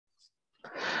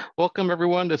Welcome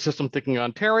everyone to System Thinking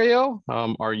Ontario,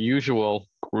 our usual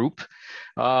group.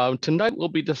 Tonight we'll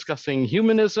be discussing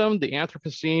humanism, the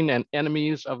Anthropocene, and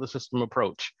enemies of the system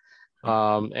approach.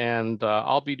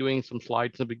 I'll be doing some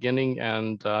slides in the beginning,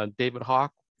 and David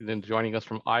Hawk, then joining us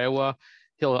from Iowa,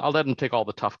 I'll let him take all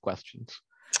the tough questions.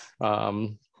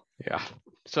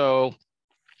 So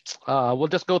we'll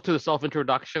just go through the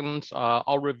self-introductions.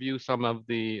 I'll review some of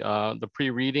the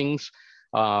pre-readings.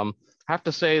 I have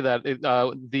to say that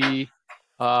the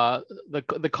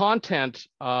content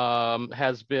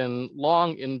has been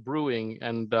long in brewing,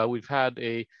 and we've had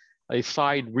a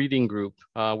side reading group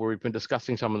where we've been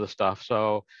discussing some of the stuff.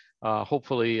 So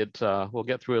hopefully we'll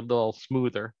get through it a little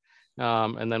smoother,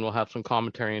 and then we'll have some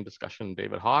commentary and discussion.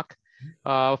 David Hawk.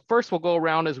 First, we'll go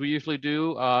around as we usually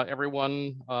do.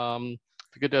 Everyone, if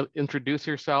you could introduce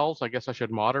yourselves. I guess I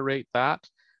should moderate that.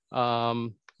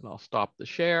 And I'll stop the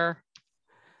share.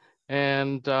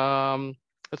 And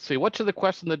let's see, what should the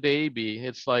question of the day be?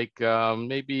 It's like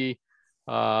maybe,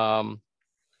 since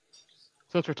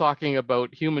we're talking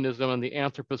about humanism and the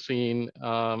Anthropocene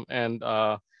and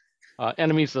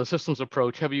enemies of the systems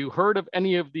approach, have you heard of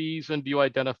any of these, and do you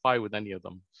identify with any of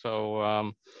them?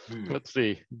 So let's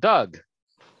see, Doug,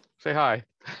 say hi.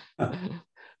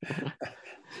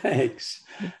 Thanks.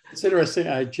 It's interesting.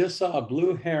 I just saw a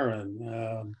blue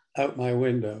heron out my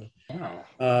window. Wow.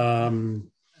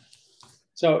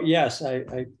 So yes,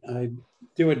 I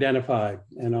do identify,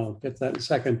 and I'll get to that in a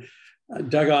second.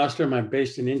 Doug Ostrom, I'm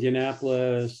based in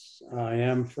Indianapolis. I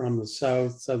am from the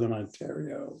southern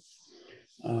Ontario.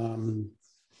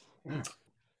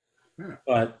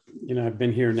 But, I've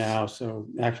been here now, so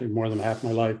actually more than half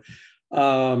my life.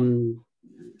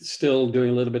 Still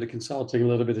doing a little bit of consulting, a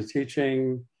little bit of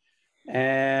teaching,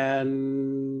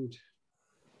 and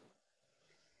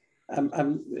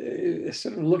I'm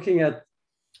sort of looking at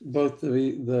both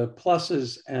the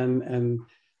pluses and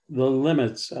the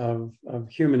limits of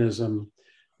humanism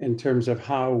in terms of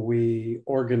how we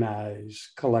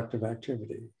organize collective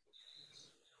activity.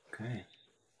 Okay.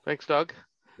 Thanks, Doug.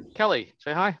 Kelly,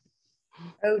 say hi.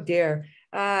 Oh dear.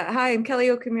 Hi, I'm Kelly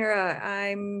Okamura.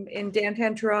 I'm in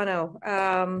downtown Toronto.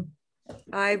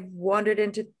 I've wandered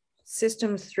into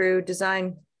systems through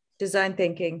design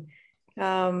thinking.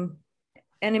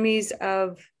 Enemies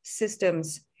of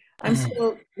systems. I'm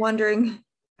still wondering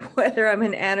whether I'm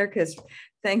an anarchist,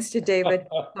 thanks to David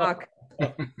Hawk.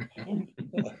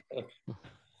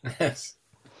 Yes.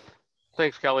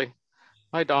 Thanks, Kelly.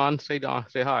 Hi, Don. Say hi.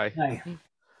 Hi.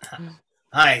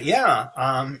 Hi. Yeah.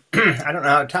 I don't know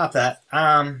how to top that.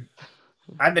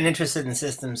 I've been interested in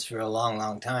systems for a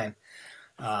long time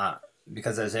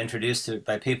because I was introduced to it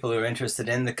by people who are interested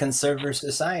in the conservative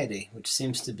society, which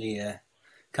seems to be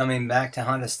coming back to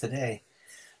haunt us today.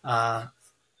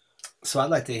 So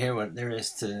I'd like to hear what there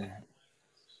is to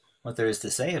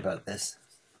say about this.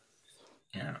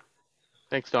 Yeah.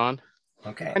 Thanks, Don.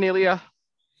 Okay. Nelia.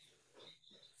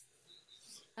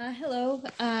 Hello.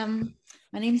 My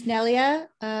name is Nelia.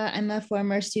 I'm a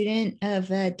former student of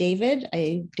David.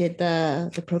 I did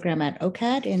the program at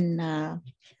OCAD in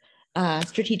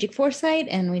strategic foresight,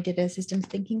 and we did a systems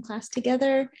thinking class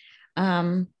together.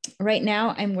 Right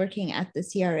now, I'm working at the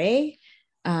CRA.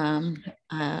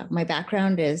 My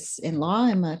background is in law.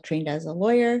 I'm trained as a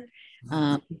lawyer.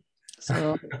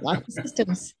 So lots of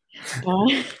systems.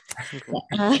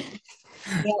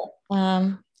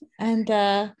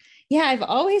 I've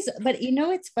always, but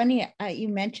it's funny, you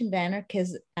mentioned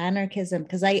anarchism,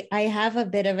 because I have a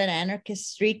bit of an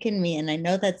anarchist streak in me, and I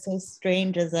know that's so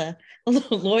strange as a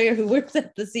little lawyer who works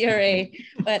at the CRA,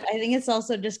 but I think it's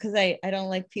also just because I don't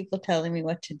like people telling me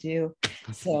what to do.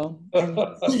 So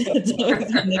it's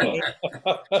always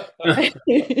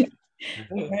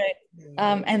right.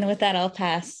 And with that, I'll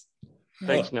pass.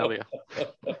 Thanks, Nelia.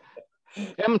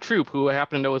 M. Troop, who I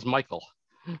happen to know is Michael.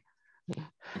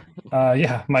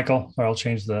 Yeah, Michael, or I'll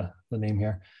change the name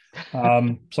here.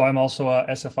 So I'm also a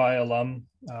SFI alum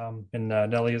in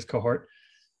Nelia's cohort,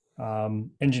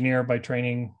 engineer by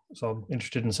training, so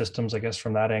interested in systems, I guess,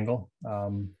 from that angle.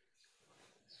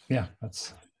 Yeah,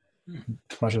 that's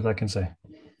as much as I can say.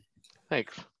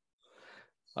 Thanks.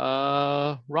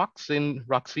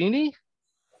 Roxini?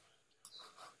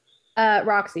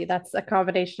 Roxy, that's a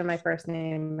combination of my first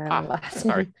name and last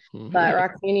name. But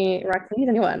Roxini's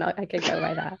a new one. I could go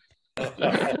by that.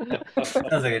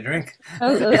 Sounds like a drink. I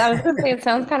was going to say, it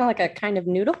sounds kind of like a kind of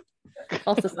noodle.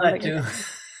 Also sounds like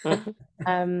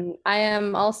I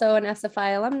am also an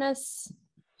SFI alumnus,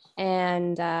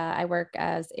 and I work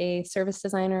as a service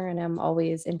designer, and I'm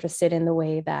always interested in the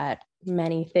way that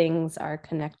many things are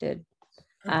connected.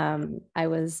 I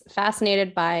was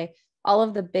fascinated by all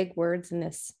of the big words in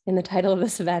the title of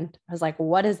this event. I was like,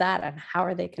 what is that and how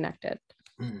are they connected?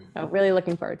 So really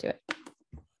looking forward to it.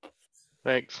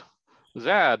 Thanks.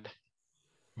 Zad.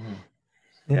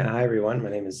 Yeah, hi everyone. My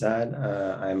name is Zad.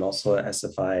 I'm also an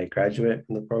SFI graduate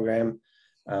from the program,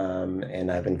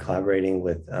 and I've been collaborating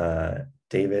with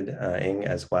David Ng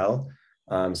as well.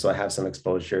 So I have some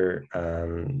exposure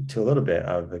to a little bit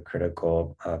of the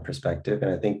critical perspective,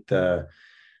 and I think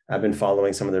I've been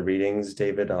following some of the readings,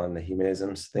 David, on the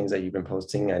humanisms things that you've been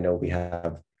posting. I know we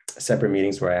have separate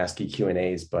meetings where I ask you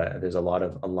Q&As, but there's a lot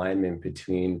of alignment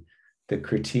between the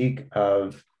critique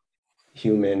of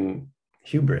human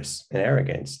hubris and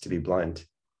arrogance, to be blunt,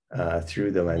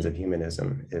 through the lens of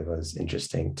humanism. It was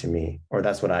interesting to me, or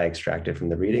that's what I extracted from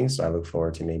the reading. So I look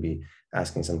forward to maybe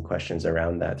asking some questions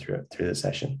around that through the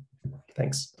session.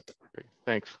 Thanks.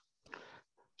 Thanks.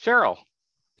 Cheryl.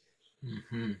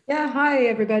 Yeah, hi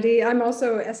everybody. I'm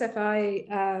also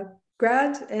SFI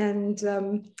grad, and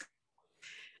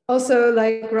also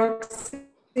like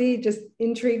Roxy, just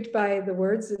intrigued by the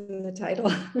words in the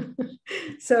title.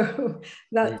 So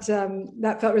that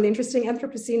felt really interesting.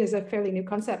 Anthropocene is a fairly new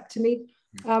concept to me.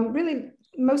 Really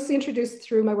mostly introduced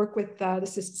through my work with the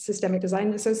Systemic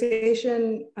Design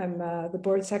Association. I'm the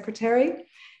board secretary,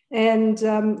 and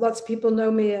lots of people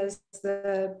know me as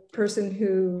the person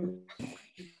who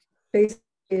basically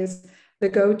is the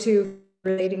go-to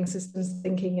relating systems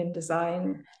thinking and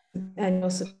design annual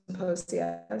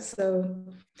symposia. So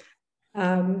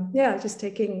yeah, just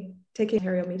taking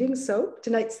aerial meetings. So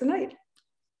tonight's the night.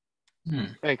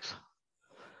 Thanks.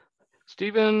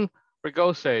 Stephen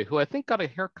Rigose, who I think got a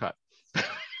haircut.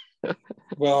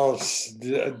 Well,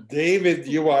 David,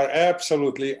 you are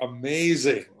absolutely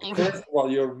amazing. First of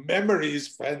all, your memory is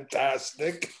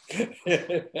fantastic.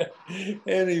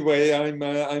 Anyway, I'm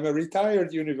a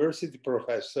retired university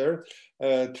professor,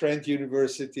 Trent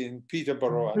University in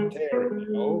Peterborough,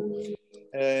 Ontario,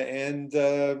 and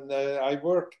I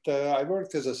worked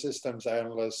as a systems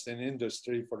analyst in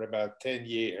industry for about 10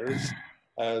 years.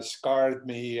 Scarred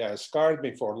me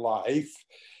for life.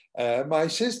 My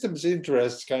systems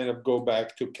interests kind of go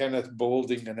back to Kenneth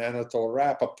Boulding and Anatole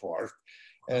Rappaport.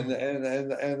 And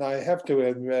I have to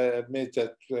admit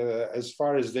that as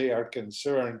far as they are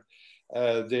concerned,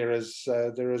 they're as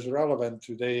relevant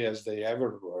today as they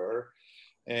ever were.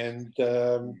 And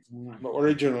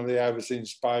originally I was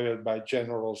inspired by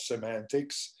general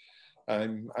semantics.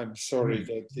 I'm sorry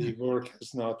that the work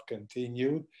has not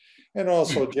continued. And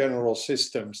also general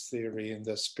systems theory in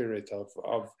the spirit of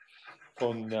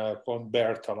von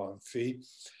Bertalanffy.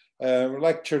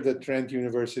 Lectured at Trent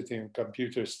University in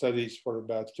computer studies for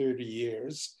about 30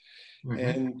 years,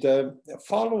 and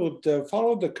followed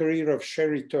the career of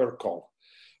Sherry Turkle.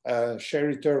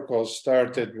 Sherry Turkle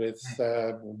started with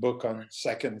a book on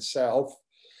second self,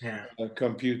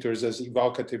 computers as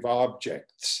evocative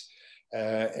objects.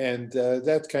 And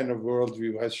that kind of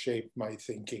worldview has shaped my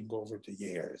thinking over the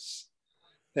years.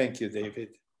 Thank you, David.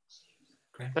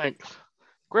 Thanks.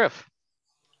 Griff.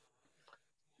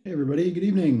 Hey everybody, good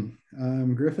evening.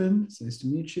 I'm Griffin, it's nice to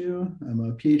meet you. I'm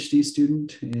a PhD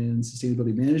student in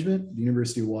sustainability management at the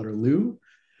University of Waterloo,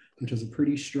 which has a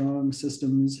pretty strong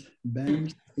systems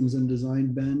bend, systems and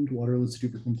design bend, Waterloo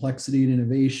Institute for Complexity and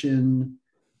Innovation,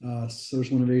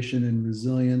 social innovation and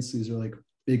resilience. These are like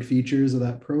big features of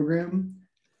that program.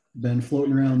 Been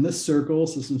floating around this circle,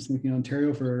 Systems Thinking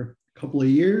Ontario, for a couple of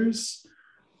years.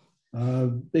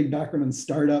 Big background in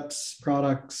startups,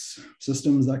 products,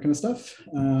 systems, that kind of stuff.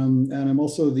 And I'm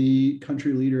also the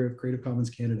country leader of Creative Commons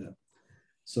Canada.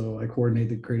 So I coordinate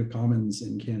the Creative Commons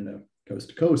in Canada, coast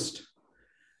to coast.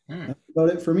 That's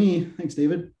about it for me. Thanks,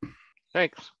 David.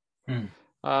 Thanks.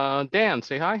 Dan,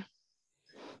 say hi.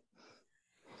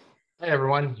 Hi,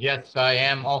 everyone. Yes, I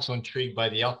am also intrigued by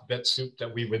the alphabet soup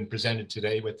that we've been presented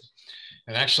today with.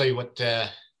 And actually what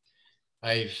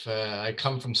I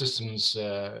come from system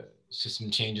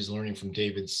changes learning from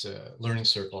David's learning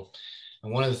circle.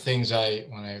 And one of the things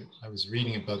when I was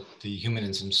reading about the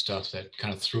humanism stuff that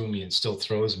kind of threw me and still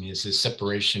throws me is this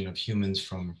separation of humans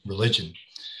from religion.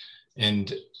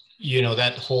 And, you know,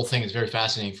 that whole thing is very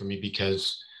fascinating for me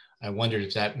because I wondered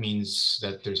if that means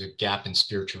that there's a gap in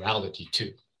spirituality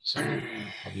too. So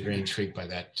I'll be very intrigued by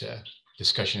that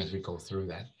discussion as we go through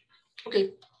that.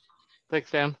 Okay. Thanks,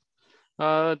 Dan.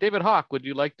 David Hawk, would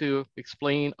you like to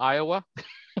explain Iowa?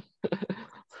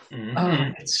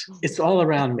 It's all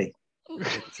around me.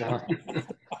 It's a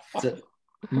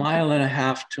mile and a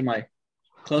half to my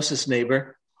closest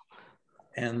neighbor,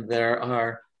 and there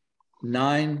are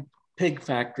 9 pig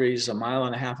factories a mile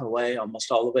and a half away,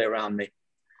 almost all the way around me.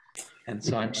 And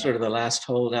so I'm sort of the last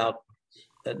holdout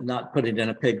at not putting in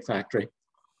a pig factory.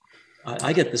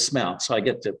 I get the smell, so I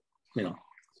get to, you know,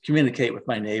 communicate with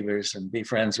my neighbors and be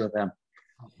friends with them.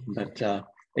 But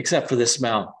except for the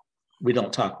smell, we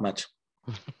don't talk much.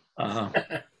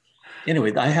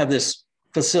 Anyway, I have this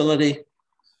facility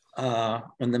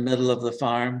in the middle of the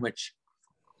farm, which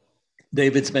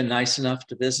David's been nice enough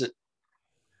to visit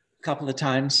a couple of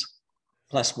times,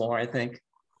 plus more, I think.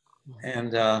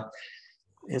 And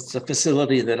it's a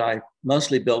facility that I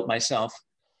mostly built myself,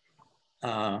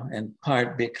 in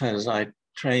part because I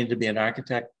trained to be an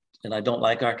architect, and I don't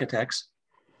like architects.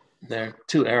 They're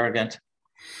too arrogant.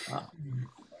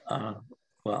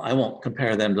 Well, I won't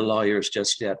compare them to lawyers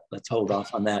just yet. Let's hold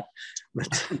off on that.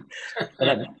 But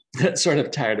I'm sort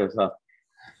of tired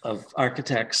of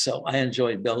architects, so I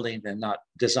enjoy building and not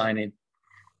designing.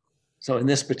 So in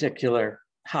this particular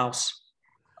house,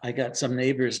 I got some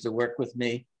neighbors to work with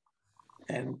me,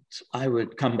 and I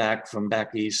would come back from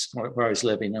back east where I was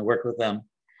living and work with them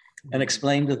and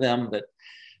explain to them that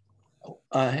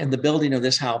in the building of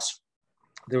this house,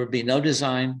 there would be no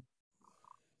design,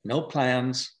 no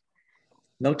plans,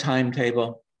 no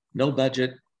timetable, no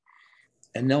budget,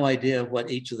 and no idea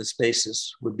what each of the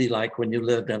spaces would be like when you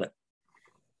lived in it.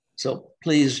 So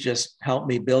please just help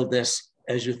me build this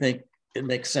as you think it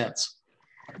makes sense.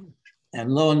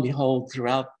 And lo and behold,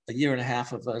 throughout a year and a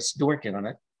half of us working on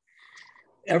it,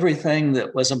 everything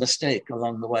that was a mistake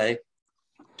along the way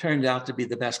turned out to be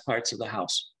the best parts of the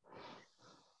house.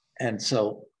 And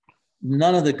so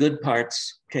none of the good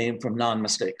parts came from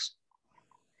non-mistakes.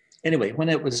 Anyway, when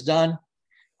it was done,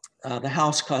 the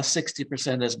house cost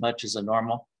 60% as much as a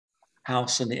normal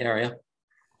house in the area.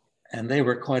 And they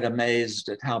were quite amazed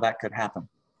at how that could happen.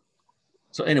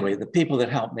 So anyway, the people that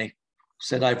helped me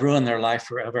said, I've ruined their life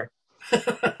forever.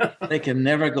 They can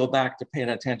never go back to paying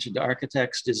attention to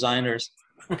architects, designers,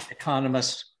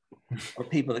 economists, or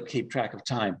people that keep track of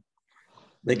time.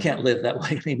 They can't live that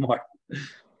way anymore.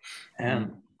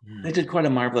 And they did quite a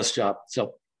marvelous job.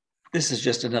 So this is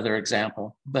just another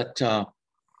example, but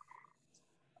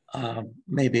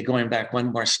maybe going back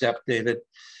one more step, David.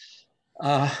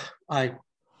 I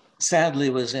sadly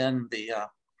was in the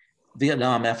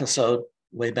Vietnam episode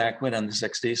way back when in the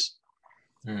 60s.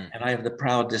 And I have the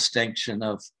proud distinction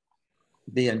of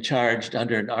being charged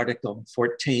under an Article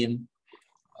 14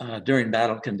 during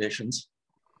battle conditions.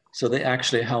 So they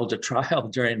actually held a trial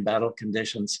during battle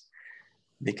conditions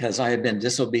because I had been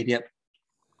disobedient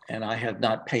and I had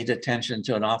not paid attention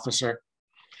to an officer.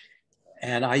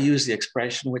 And I used the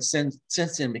expression, which since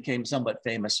then became somewhat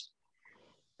famous.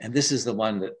 And this is the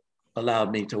one that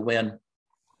allowed me to win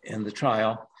in the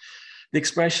trial. The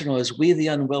expression was, we the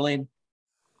unwilling,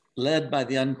 led by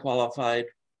the unqualified,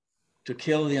 to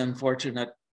kill the unfortunate,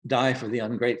 die for the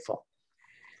ungrateful.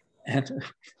 And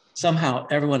somehow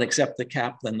everyone except the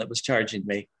captain that was charging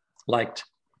me liked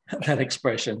that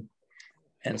expression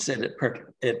and said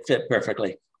it fit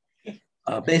perfectly.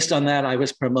 Based on that, I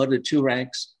was promoted 2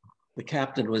 ranks. The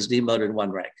captain was demoted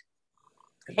 1 rank.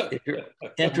 If you're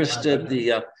interested,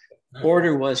 the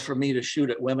order was for me to shoot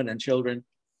at women and children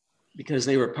because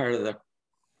they were part of the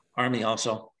army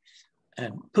also.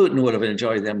 And Putin would have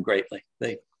enjoyed them greatly.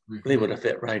 They would have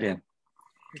fit right in.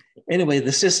 Anyway,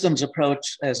 the systems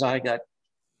approach, as I got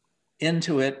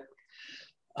into it,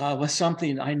 was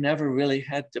something I never really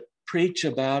had to preach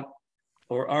about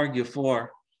or argue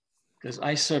for, because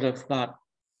I sort of thought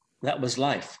that was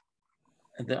life.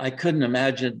 And that I couldn't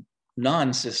imagine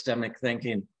non-systemic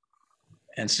thinking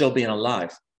and still being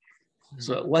alive.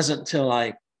 So it wasn't until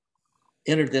I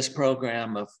entered this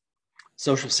program of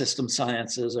social system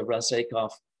sciences of Russ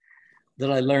Aikoff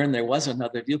that I learned there was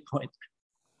another viewpoint.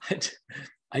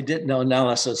 I didn't know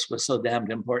analysis was so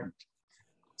damned important.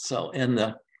 So in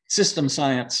the system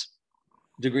science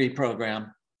degree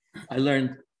program, I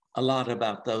learned a lot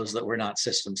about those that were not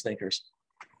systems thinkers.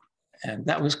 And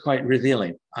that was quite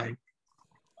revealing.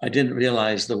 I didn't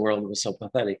realize the world was so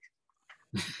pathetic.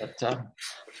 But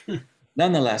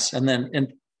nonetheless, and then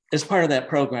as part of that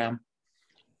program,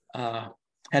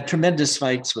 had tremendous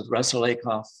fights with Russell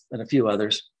Aikoff and a few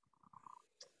others.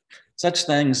 Such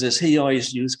things as he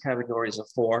always used categories of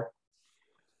 4.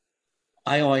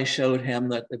 I always showed him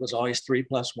that it was always 3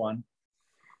 plus 1,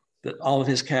 that all of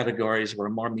his categories were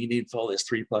more meaningful as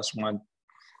 3 plus 1.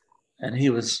 And he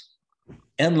was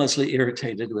endlessly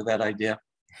irritated with that idea,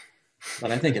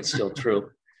 but I think it's still true.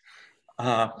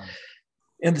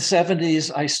 In the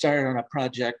 70s, I started on a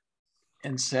project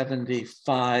in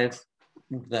 75,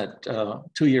 that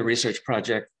 2-year research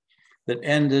project that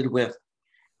ended with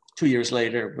 2 years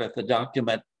later with a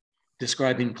document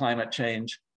describing climate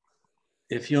change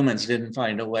if humans didn't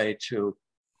find a way to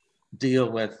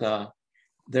deal with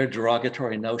their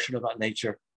derogatory notion about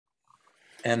nature.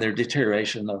 and their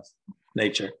deterioration of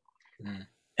nature.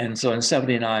 And so in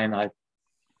 79, I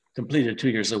completed 2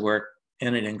 years of work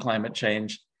ending in climate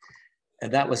change.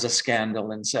 And that was a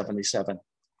scandal in 77.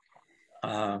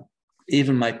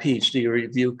 Even my PhD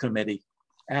review committee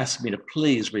asked me to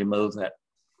please remove that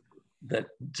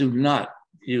do not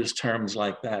use terms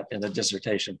like that in a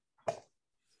dissertation.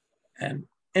 And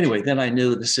anyway, then I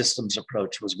knew the systems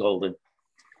approach was golden.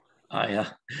 I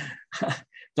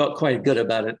felt quite good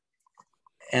about it.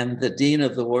 And the dean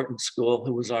of the Wharton School,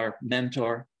 who was our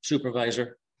mentor,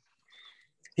 supervisor,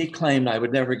 he claimed I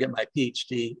would never get my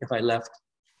PhD if I left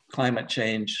climate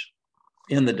change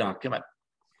in the document.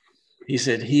 He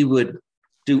said he would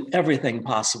do everything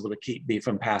possible to keep me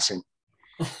from passing.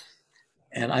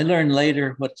 And I learned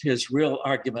later what his real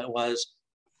argument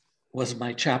was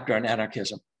my chapter on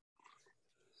anarchism,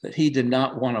 that he did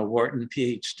not want a Wharton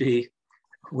PhD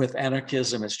with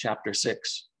anarchism as chapter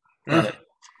 6.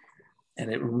 And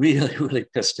it really, really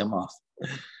pissed him off.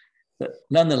 But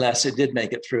nonetheless, it did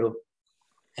make it through.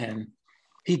 And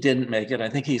he didn't make it. I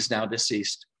think he's now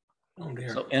deceased. Oh,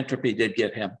 dear. So entropy did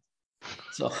get him.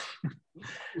 So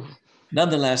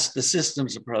nonetheless, the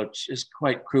systems approach is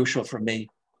quite crucial for me.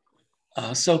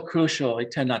 So crucial, I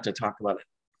tend not to talk about it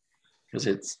because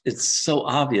it's so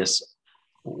obvious.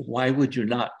 Why would you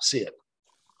not see it?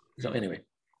 So anyway,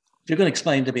 if you're going to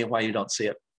explain to me why you don't see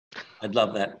it, I'd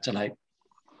love that tonight.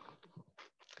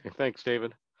 Okay, thanks,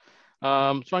 David. So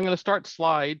I'm going to start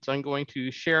slides. I'm going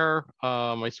to share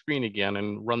my screen again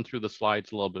and run through the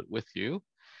slides a little bit with you.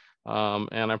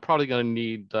 And I'm probably going to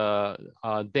need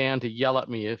Dan to yell at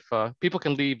me if people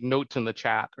can leave notes in the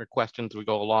chat or questions as we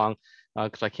go along,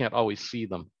 because I can't always see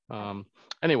them.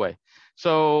 Anyway,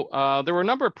 so there were a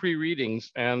number of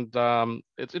pre-readings, and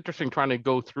it's interesting trying to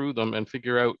go through them and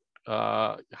figure out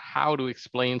how to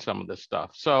explain some of this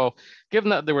stuff. So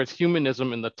given that there was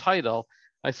humanism in the title,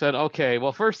 I said, okay,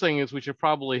 well, first thing is we should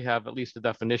probably have at least a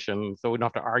definition so we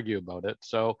don't have to argue about it.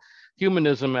 So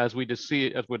humanism, as we just see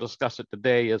it, as we discuss it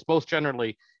today, is most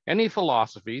generally any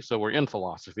philosophy, so we're in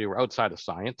philosophy, we're outside of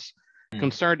science,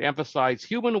 concerned to emphasize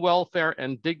human welfare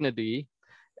and dignity,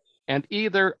 and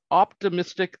either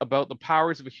optimistic about the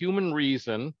powers of human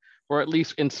reason, or at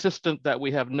least insistent that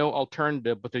we have no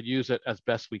alternative but to use it as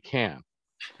best we can.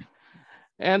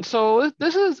 And so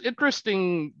this is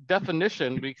interesting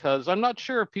definition, because I'm not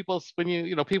sure if people,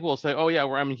 when people will say, oh yeah,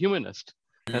 well, I'm a humanist.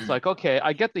 And it's like, okay,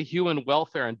 I get the human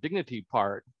welfare and dignity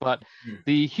part, but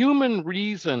the human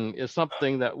reason is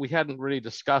something that we hadn't really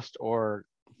discussed or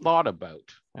thought about.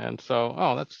 And so,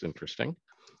 oh, that's interesting.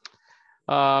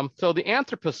 So the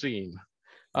Anthropocene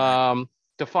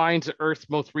defines the Earth's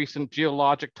most recent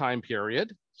geologic time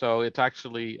period. So it's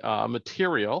actually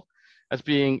material as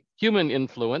being human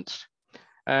influenced.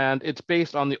 And it's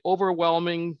based on the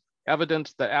overwhelming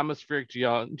evidence that atmospheric,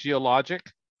 geologic,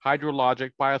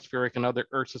 hydrologic, biospheric, and other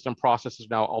Earth system processes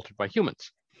now altered by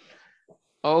humans.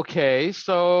 Okay,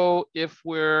 so if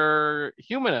we're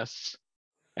humanists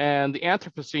and the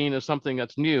Anthropocene is something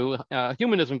that's new,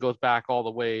 humanism goes back all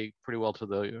the way pretty well to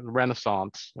the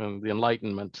Renaissance and the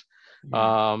Enlightenment.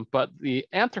 But the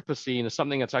Anthropocene is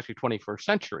something that's actually 21st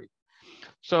century.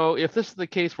 So if this is the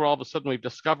case where all of a sudden we've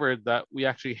discovered that we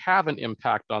actually have an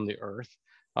impact on the Earth,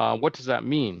 what does that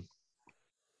mean?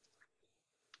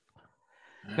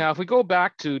 Now, if we go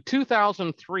back to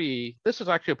 2003, this is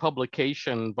actually a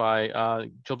publication by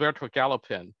Gilberto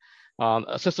Galopin on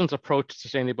a systems approach to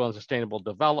sustainable and sustainable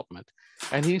development.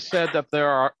 And he said that there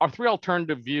are 3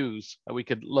 alternative views that we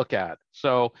could look at.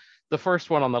 So the first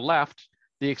one on the left,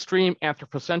 the extreme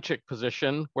anthropocentric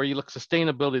position, where you look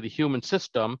sustainability of the human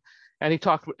system, and he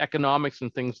talked about economics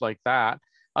and things like that.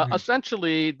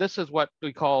 Essentially, this is what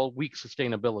we call weak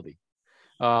sustainability,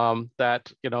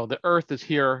 that the Earth is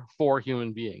here for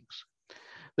human beings.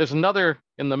 There's another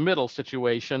in the middle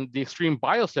situation, the extreme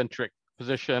biocentric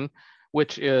position,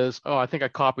 which is, oh, I think I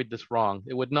copied this wrong.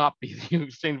 It would not be the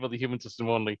sustainability of the human system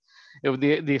only. It would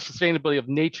be the sustainability of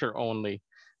nature only.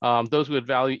 Those who would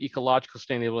value ecological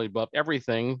sustainability above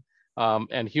everything,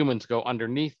 and humans go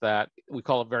underneath that, we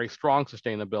call it very strong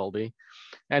sustainability.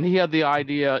 And he had the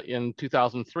idea in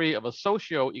 2003 of a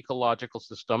socio-ecological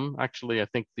system. Actually, I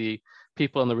think the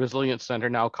people in the Resilience Center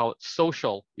now call it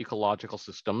social ecological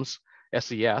systems,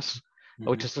 SES,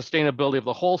 which is sustainability of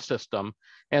the whole system.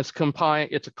 And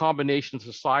it's a combination of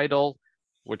societal,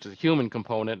 which is a human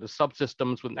component, of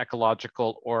subsystems with an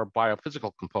ecological or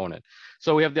biophysical component.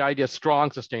 So we have the idea of strong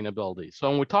sustainability. So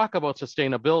when we talk about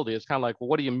sustainability, it's kind of like, well,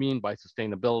 what do you mean by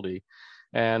sustainability?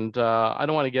 And I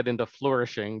don't want to get into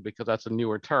flourishing because that's a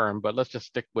newer term, but let's just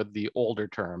stick with the older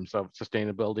terms of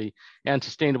sustainability and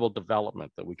sustainable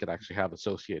development that we could actually have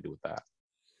associated with that.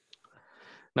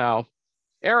 Now,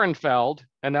 Ehrenfeld,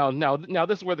 and now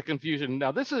this is where the confusion.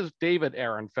 Now this is David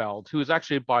Ehrenfeld, who is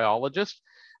actually a biologist.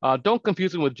 Don't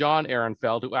confuse him with John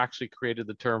Ehrenfeld, who actually created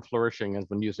the term flourishing and has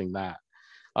been using that.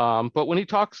 But when he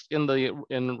talks in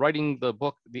writing the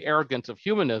book, The Arrogance of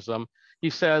Humanism, he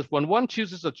says, when one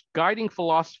chooses a guiding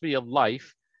philosophy of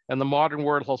life, and the modern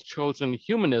world has chosen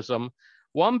humanism,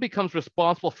 one becomes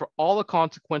responsible for all the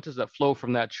consequences that flow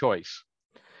from that choice.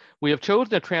 We have chosen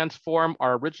to transform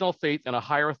our original faith in a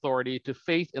higher authority to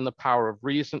faith in the power of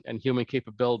reason and human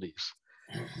capabilities.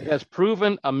 It has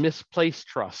proven a misplaced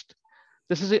trust.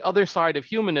 This is the other side of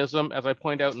humanism, as I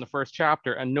point out in the first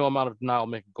chapter, and no amount of denial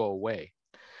will make it go away.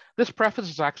 This preface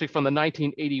is actually from the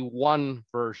 1981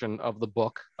 version of the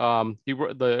book.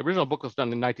 The original book was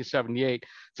done in 1978.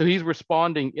 So he's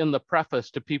responding in the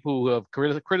preface to people who have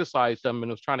criticized him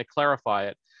and was trying to clarify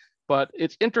it. But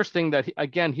it's interesting that,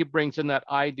 he brings in that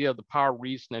idea of the power of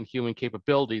reason and human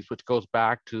capabilities, which goes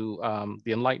back to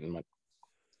the Enlightenment.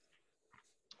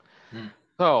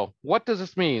 So what does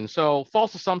this mean? So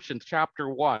false assumptions, chapter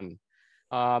 1,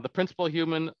 the principal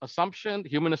humanist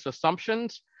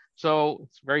assumptions. So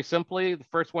it's very simply, the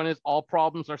first one is all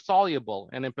problems are soluble.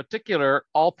 And in particular,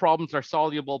 all problems are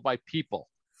soluble by people.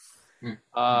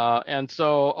 And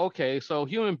so, okay, so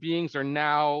human beings are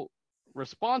now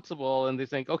responsible, and they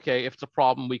think, okay, if it's a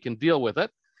problem, we can deal with it.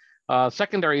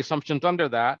 Secondary assumptions under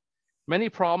that, many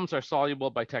problems are soluble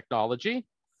by technology.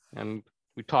 And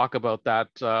we talk about that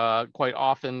quite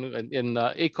often.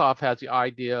 Akoff has the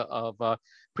idea of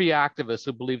pre-activists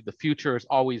who believe the future is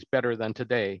always better than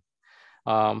today.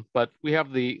 But we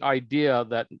have the idea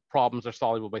that problems are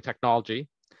soluble by technology.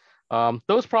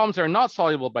 Those problems that are not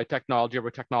soluble by technology or by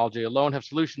technology alone have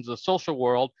solutions in the social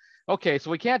world. Okay, so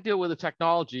we can't deal with the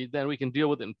technology, then we can deal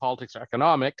with it in politics or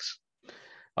economics.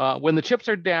 When the chips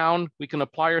are down, we can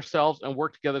apply ourselves and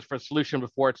work together for a solution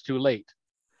before it's too late.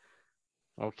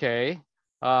 Okay,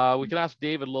 we can ask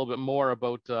David a little bit more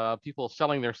about people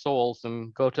selling their souls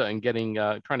and trying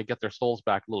to get their souls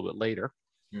back a little bit later.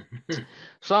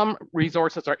 Some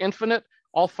resources are infinite.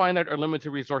 All finite or limited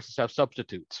resources have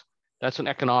substitutes. That's an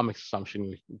economics assumption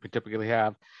we typically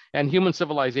have. And human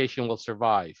civilization will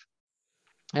survive.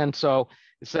 And so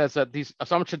it says that these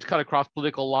assumptions cut across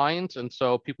political lines. And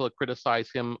so people that criticize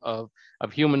him of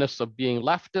humanists of being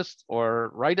leftist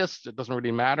or rightist, it doesn't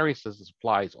really matter. He says this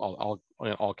applies in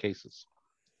all cases.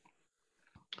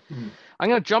 I'm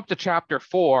going to jump to chapter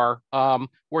 4,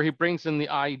 where he brings in the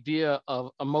idea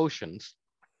of emotions.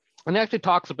 And he actually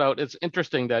talks about, it's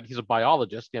interesting that he's a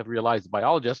biologist. You have to realize the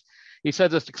biologist. He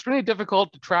says it's extremely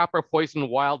difficult to trap or poison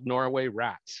wild Norway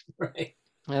rats. Right.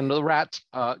 And the rats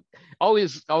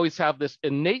always have this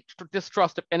innate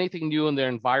distrust of anything new in their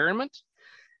environment.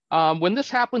 When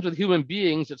this happens with human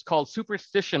beings, it's called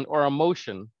superstition or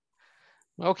emotion.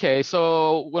 Okay,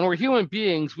 so when we're human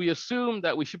beings, we assume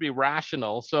that we should be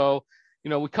rational. So,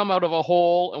 we come out of a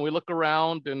hole and we look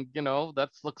around and, that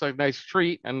looks like a nice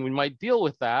treat and we might deal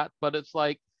with that. But it's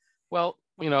like, well,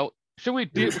 should we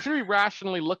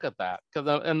rationally look at that? Because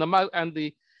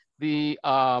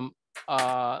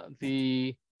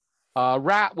the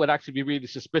rat would actually be really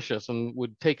suspicious and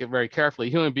would take it very carefully.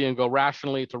 Human being go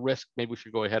rationally, it's a risk, maybe we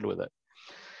should go ahead with it.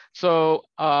 So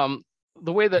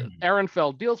the way that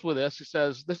Ehrenfeld deals with this, he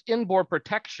says this inborn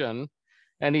protection,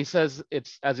 and he says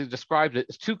it's, as he described it,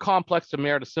 it's too complex to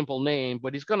merit a simple name,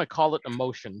 but he's going to call it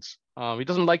emotions. He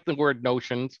doesn't like the word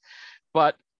notions,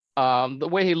 but the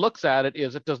way he looks at it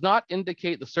is it does not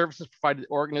indicate the services provided to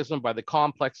the organism by the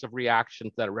complex of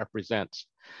reactions that it represents.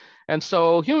 And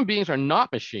so human beings are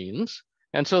not machines.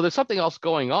 And so there's something else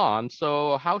going on.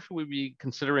 So how should we be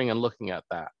considering and looking at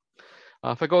that?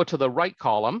 If I go to the right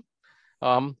column,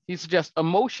 he suggests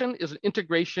emotion is an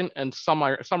integration and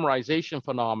summarization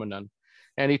phenomenon.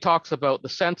 And he talks about the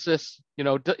census.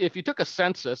 If you took a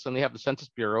census, and they have the Census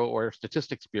Bureau or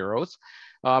statistics bureaus,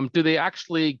 do they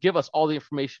actually give us all the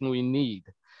information we need?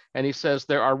 And he says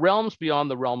there are realms beyond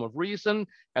the realm of reason,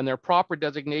 and their proper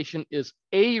designation is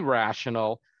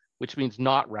irrational, which means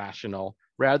not rational,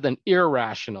 rather than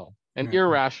irrational. And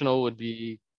irrational would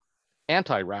be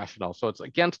anti-rational, so it's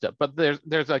against it. But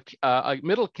there's a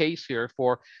middle case here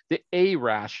for the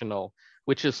irrational,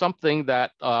 which is something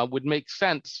that would make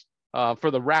sense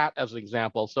for the rat as an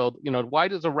example. So, why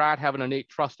does a rat have an innate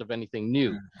trust of anything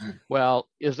new? Well,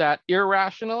 is that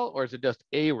irrational or is it just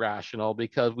irrational?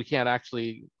 Because we can't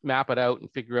actually map it out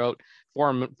and figure out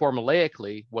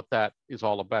formulaically what that is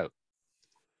all about.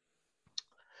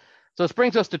 So this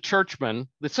brings us to Churchman,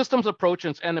 The Systems Approach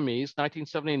and Its Enemies,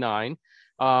 1979.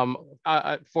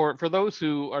 For those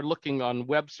who are looking on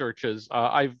web searches,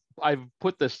 I've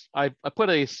put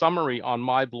a summary on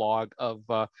my blog of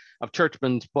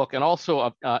Churchman's book, and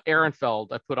also Ehrenfeld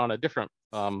I put on a different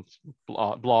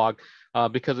blog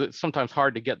because it's sometimes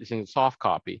hard to get these things in soft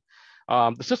copy.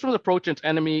 The Systems Approach and Its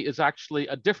Enemy is actually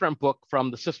a different book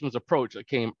from the Systems Approach that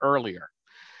came earlier.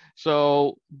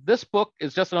 So this book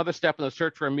is just another step in the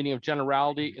search for a meaning of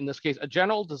generality, in this case, a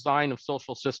general design of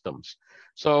social systems.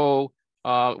 So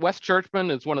Wes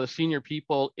Churchman is one of the senior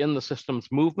people in the systems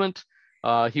movement.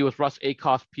 He was Russ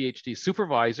Acoff's PhD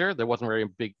supervisor. There wasn't a very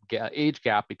big age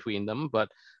gap between them, but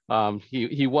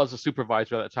he was a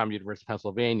supervisor at that time at the University of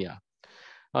Pennsylvania.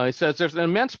 He says there's an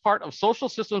immense part of social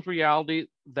systems reality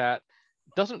that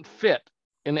doesn't fit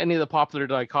in any of the popular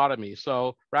dichotomies.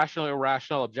 So rational,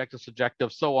 irrational, objective,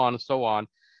 subjective, so on and so on.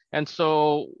 And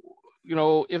so, you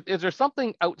know, if there's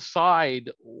something outside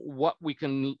what we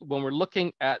can, when we're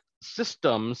looking at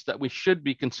systems, that we should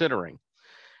be considering.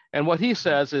 And what he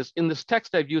says is, in this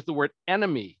text, I've used the word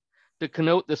enemy to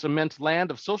connote this immense land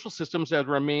of social systems that have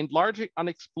remained largely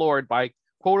unexplored by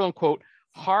quote unquote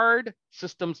hard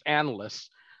systems analysts,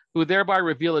 who thereby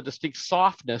reveal a distinct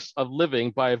softness of living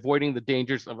by avoiding the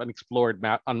dangers of unexplored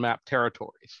unmapped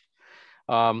territories.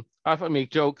 I often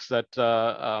make jokes that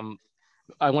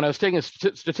when I was taking a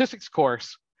statistics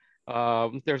course,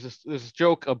 there's this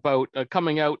joke about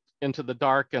coming out into the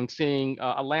dark and seeing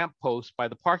a lamppost by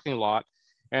the parking lot,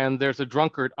 and there's a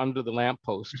drunkard under the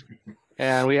lamppost.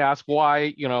 And we ask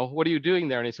why, you know, what are you doing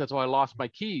there? And he says, oh, I lost my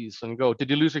keys. And we go, did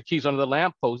you lose your keys under the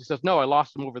lamppost? He says, no, I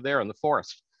lost them over there in the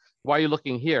forest. Why are you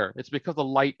looking here? It's because the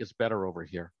light is better over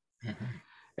here. Mm-hmm.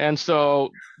 And so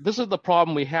this is the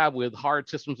problem we have with hard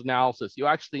systems analysis. You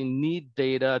actually need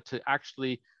data to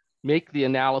actually make the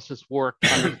analysis work,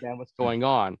 understand what's going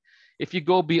on. If you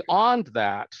go beyond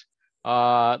that,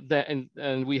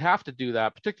 and we have to do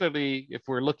that, particularly if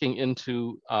we're looking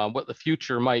into what the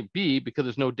future might be, because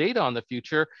there's no data on the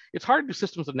future, it's hard to do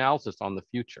systems analysis on the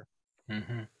future.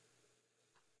 Mm-hmm.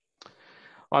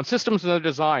 On systems and their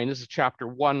design, this is chapter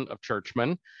 1 of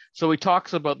Churchman. So he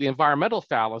talks about the environmental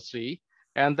fallacy,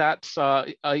 and that's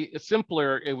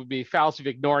simpler. It would be fallacy of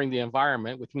ignoring the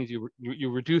environment, which means you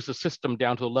reduce a system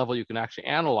down to a level you can actually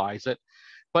analyze it.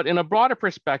 But in a broader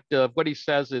perspective, what he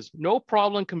says is no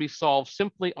problem can be solved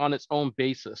simply on its own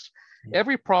basis.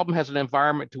 Every problem has an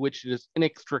environment to which it is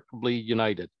inextricably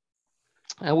united.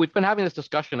 And we've been having this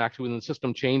discussion actually within the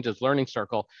System Changes Learning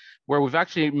Circle, where we've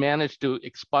actually managed to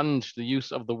expunge the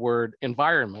use of the word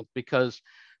environment, because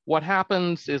what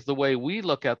happens is the way we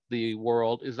look at the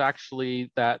world is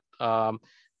actually that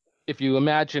if you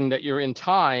imagine that you're in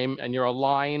time and you're a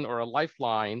line or a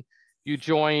lifeline, you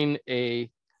join a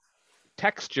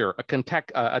texture,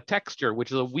 a texture,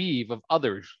 which is a weave of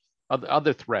other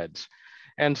threads.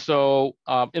 And so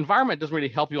environment doesn't really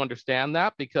help you understand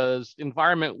that, because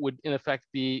environment would in effect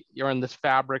be you're in this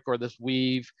fabric or this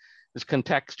weave, this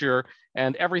contexture,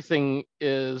 and everything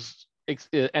is,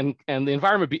 and the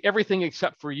environment would be everything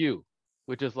except for you,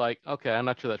 which is like, okay, I'm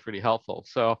not sure that's really helpful.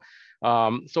 So,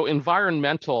 so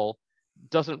environmental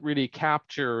doesn't really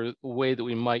capture the way that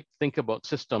we might think about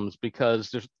systems,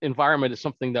 because environment is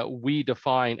something that we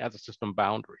define as a system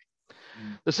boundary.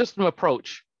 The system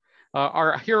approach.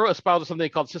 Our hero espouses something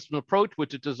called system approach,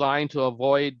 which is designed to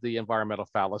avoid the environmental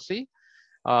fallacy.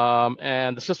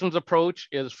 And the systems approach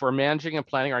is for managing and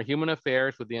planning our human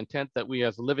affairs with the intent that we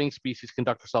as a living species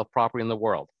conduct ourselves properly in the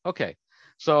world. Okay,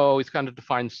 so he's kind of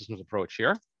defined the systems approach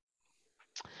here.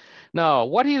 Now,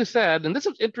 what he said, and this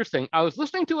is interesting, I was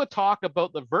listening to a talk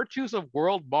about the virtues of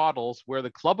world models where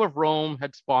the Club of Rome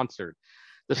had sponsored.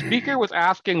 The speaker was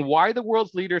asking why the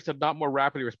world's leaders had not more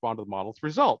rapidly responded to the model's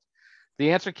result.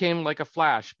 The answer came like a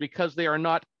flash: because they are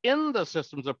not in the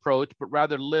systems approach, but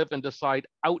rather live and decide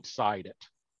outside it.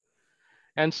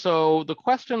 And so the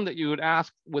question that you would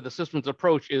ask with a systems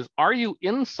approach is, are you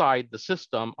inside the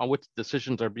system on which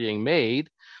decisions are being made,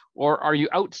 or are you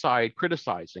outside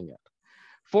criticizing it?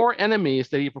 4 enemies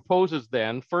that he proposes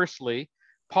then: firstly,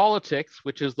 politics,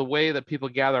 which is the way that people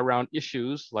gather around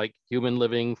issues like human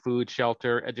living, food,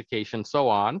 shelter, education, so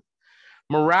on.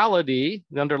 Morality,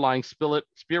 the underlying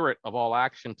spirit of all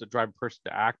actions to drive a person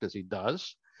to act as he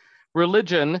does.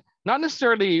 Religion, not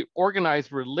necessarily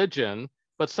organized religion,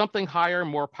 but something higher,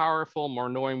 more powerful, more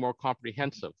knowing, more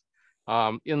comprehensive.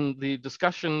 In the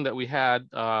discussion that we had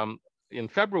in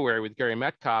February with Gary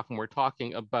Metcalf, and we're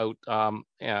talking about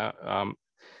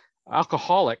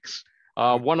alcoholics,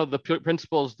 one of the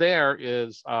principles there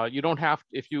is you don't have,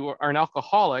 if you are an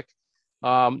alcoholic,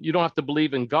 you don't have to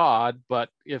believe in God, but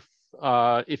if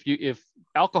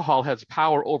alcohol has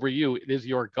power over you, it is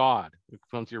your God. It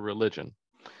becomes your religion.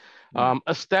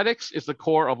 Aesthetics is the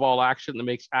core of all action that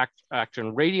makes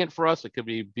action radiant for us. It could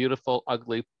be beautiful,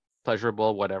 ugly,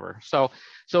 pleasurable, whatever. So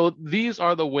these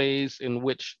are the ways in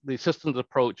which the systems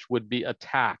approach would be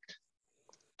attacked.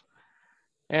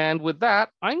 And with that,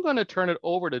 I'm going to turn it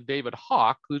over to David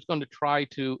Hawk, who's going to try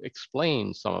to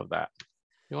explain some of that.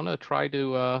 You want to try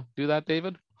to do that,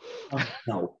 David?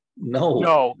 No.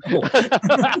 No.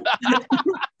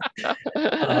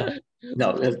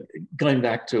 No, going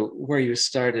back to where you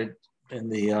started in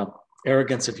the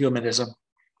arrogance of humanism,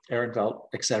 Ehrenfeld,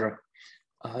 etc.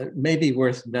 Maybe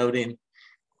worth noting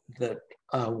that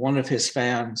one of his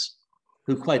fans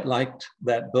who quite liked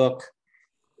that book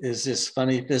is this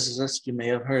funny physicist you may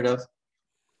have heard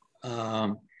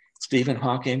of, Stephen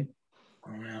Hawking,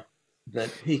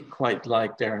 that he quite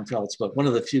liked Ehrenfeld's book. One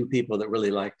of the few people that really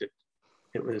liked it.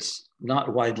 It was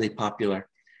not widely popular.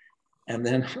 And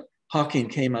then Hawking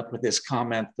came up with this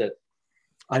comment that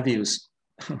I've used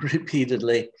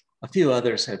repeatedly. A few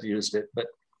others have used it, but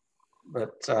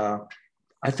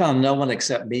I found no one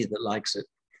except me that likes it.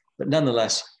 But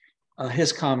nonetheless,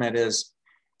 his comment is,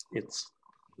 it's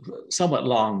somewhat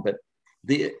long, but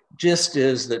the gist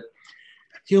is that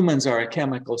humans are a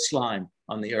chemical slime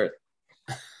on the earth.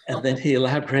 And then he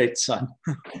elaborates on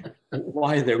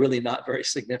why they're really not very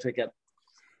significant.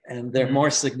 And they're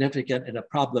more significant in a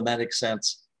problematic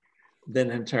sense than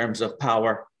in terms of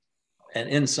power and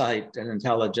insight and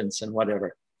intelligence and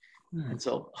whatever. And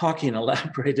so Hawking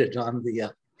elaborated on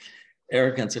the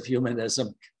arrogance of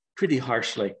humanism pretty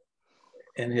harshly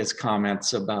in his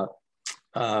comments about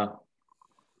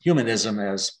humanism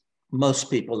as most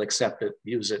people accept it,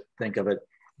 use it, think of it.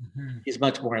 He's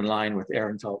much more in line with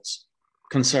Ehrenfeld's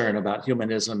concern about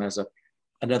humanism as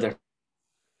another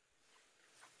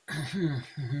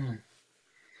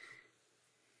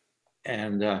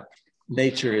and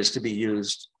nature is to be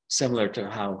used similar to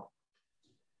how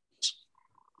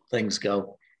things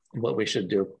go and what we should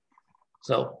do.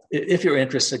 So if you're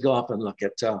interested, go up and look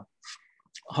at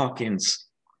Hawking's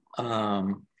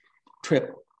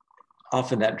trip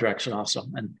off in that direction also.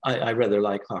 And I rather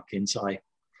like Hawking, so I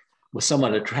was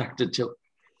somewhat attracted to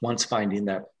once finding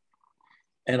that.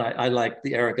 And I liked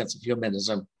The Arrogance of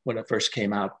Humanism when it first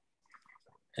came out.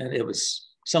 And it was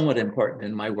somewhat important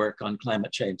in my work on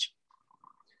climate change.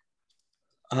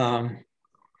 Then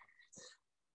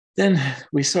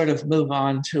we sort of move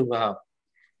on to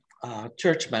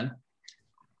Churchman.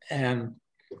 And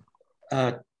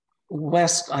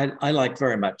West, I like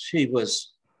very much. He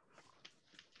was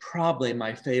probably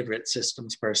my favorite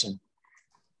systems person,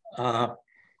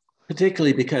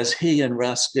 particularly because he and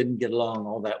Russ didn't get along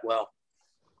all that well,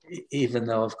 even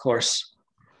though, of course,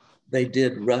 they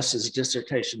did Russ's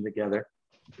dissertation together,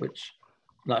 which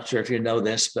I'm not sure if you know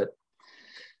this, but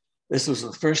this was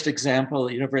the first example at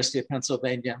the University of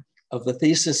Pennsylvania of the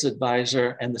thesis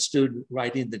advisor and the student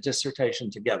writing the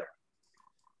dissertation together.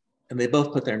 And they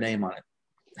both put their name on it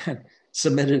and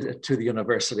submitted it to the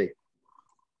university.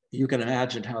 You can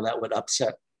imagine how that would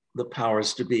upset the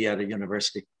powers to be at a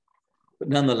university. But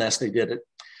nonetheless, they did it.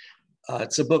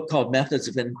 It's a book called Methods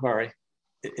of Inquiry.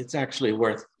 It's actually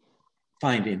worth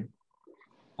finding.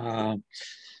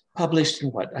 Published in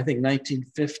what, I think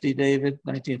 1950, David,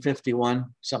 1951,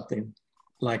 something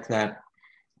like that.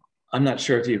 I'm not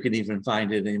sure if you can even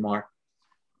find it anymore.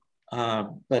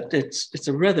 But it's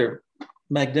a rather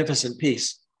magnificent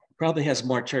piece. Probably has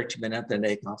more Churchman in it than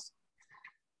Akoff.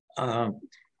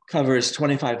 Covers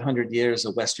 2,500 years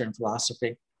of Western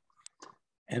philosophy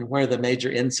and where the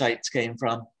major insights came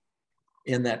from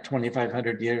in that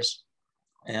 2,500 years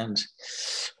and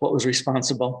what was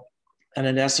responsible. And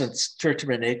in essence,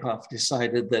 Churchman and Akoff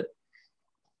decided that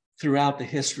throughout the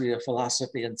history of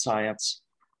philosophy and science,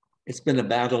 it's been a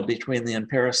battle between the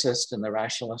empiricist and the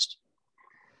rationalist.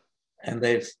 And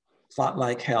they've fought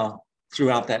like hell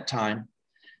throughout that time.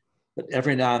 But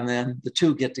every now and then, the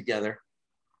two get together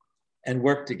and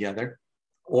work together,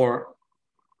 or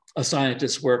a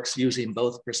scientist works using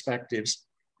both perspectives.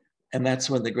 And that's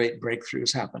when the great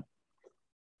breakthroughs happen.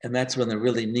 And that's when the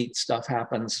really neat stuff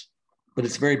happens, but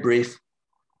it's very brief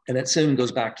and it soon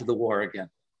goes back to the war again.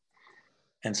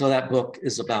 And so that book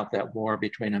is about that war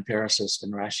between empiricist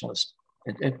and rationalist,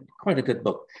 and quite a good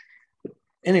book. But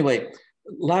anyway,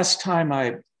 last time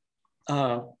I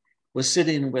was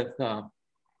sitting with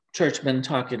Churchman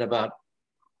talking about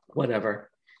whatever.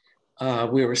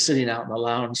 We were sitting out in the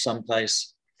lounge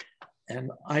someplace,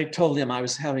 and I told him I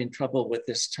was having trouble with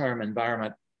this term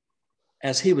environment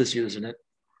as he was using it,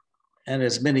 and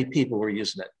as many people were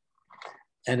using it.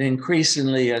 And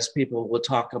increasingly, as people will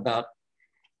talk about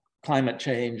climate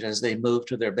change as they move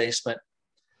to their basement,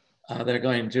 they're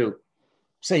going to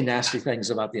say nasty things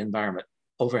about the environment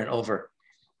over and over.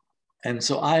 And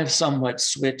so I have somewhat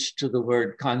switched to the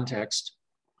word context,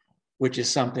 which is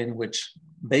something which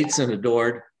Bateson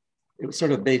adored. It was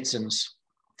sort of Bateson's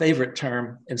favorite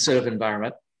term instead of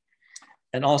environment.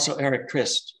 And also Eric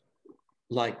Trist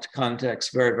liked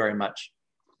context very, very much.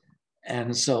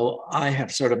 And so I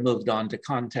have sort of moved on to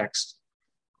context,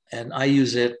 and I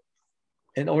use it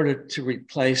in order to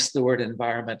replace the word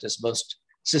environment as most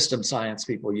system science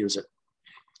people use it.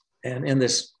 And in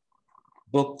this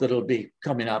book that'll be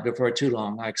coming out before too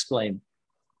long, I explain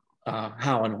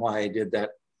how and why I did that,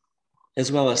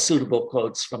 as well as suitable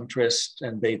quotes from Trist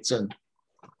and Bateson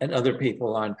and other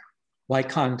people on why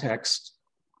context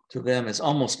to them is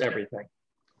almost everything.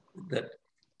 That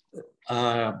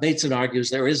Bateson argues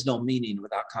there is no meaning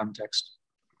without context.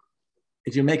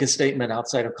 If you make a statement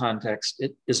outside of context,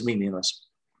 it is meaningless,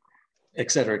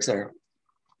 et cetera, et cetera.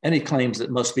 And he claims that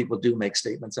most people do make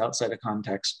statements outside of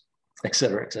context, et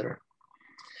cetera, et cetera.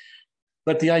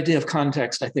 But the idea of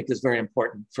context, I think, is very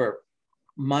important for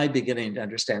my beginning to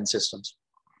understand systems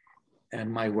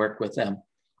and my work with them.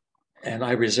 And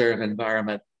I reserve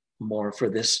environment more for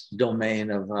this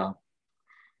domain of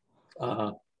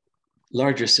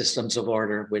larger systems of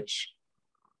order, which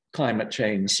climate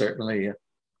change certainly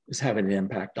is having an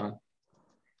impact on.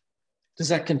 Does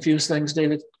that confuse things,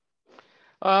 David?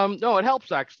 No, it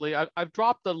helps actually. I've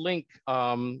dropped the link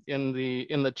in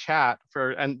the chat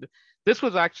for, and this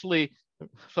was actually,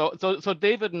 so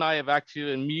David and I have actually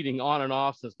been meeting on and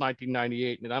off since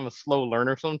 1998, and I'm a slow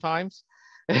learner sometimes.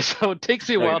 And so it takes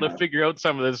me a while to figure out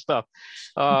some of this stuff.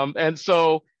 And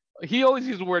so he always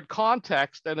used the word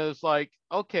context, and it's like,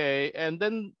 okay. And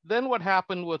then what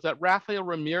happened was that Rafael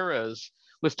Ramirez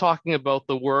was talking about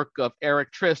the work of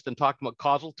Eric Trist and talking about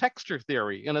causal texture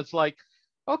theory. And it's like,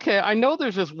 okay, I know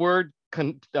there's this word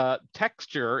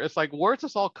texture. It's like, where's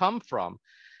this all come from?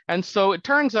 And so it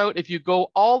turns out if you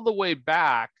go all the way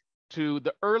back to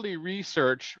the early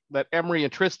research that Emery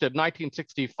and Trist did,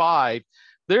 1965,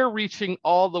 they're reaching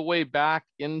all the way back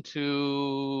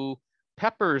into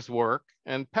Pepper's work.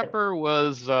 And Pepper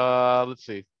was, let's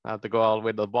see, I have to go all the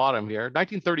way to the bottom here,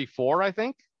 1934, I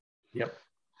think. Yep.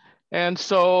 And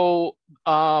so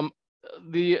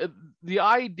the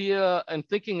idea and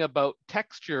thinking about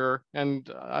texture, and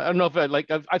I don't know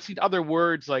if I've seen other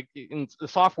words like in the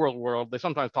software world, they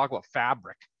sometimes talk about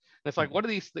fabric. And it's like, what do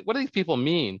these people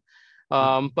mean?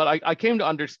 But I came to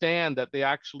understand that they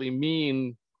actually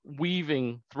mean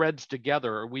weaving threads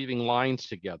together or weaving lines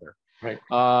together. Right.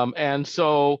 And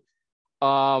so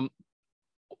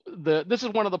this is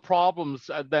one of the problems.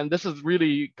 Then this is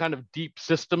really kind of deep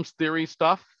systems theory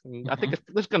stuff. I think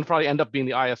this is going to probably end up being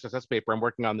the ISSS paper I'm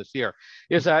working on this year.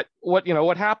 Is that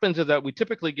what happens is that we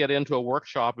typically get into a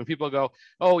workshop and people go,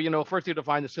 oh, first you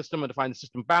define the system and define the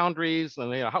system boundaries,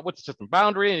 and what's the system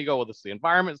boundary? And you go, well, this is the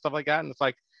environment and stuff like that. And it's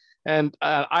like, and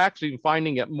I actually am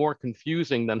finding it more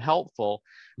confusing than helpful,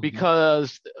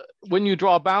 because when you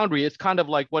draw a boundary, it's kind of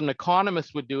like what an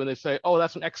economist would do, and they say, oh,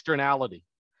 that's an externality.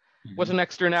 What's an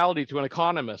externality to an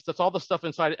economist? That's all the stuff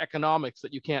inside economics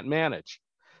that you can't manage.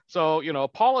 So,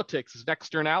 politics is an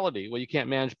externality. Well, you can't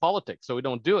manage politics, so we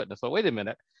don't do it. And so, wait a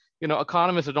minute,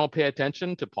 economists that don't pay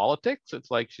attention to politics, it's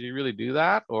like, should you really do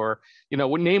that? Or,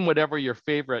 name whatever your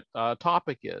favorite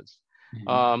topic is.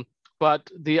 But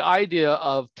the idea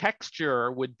of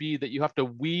texture would be that you have to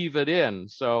weave it in.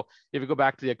 So if you go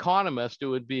back to the economist, it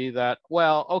would be that,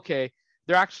 well, okay,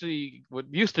 they're actually, what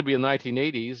used to be in the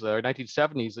 1980s or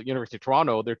 1970s at University of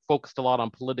Toronto, they're focused a lot on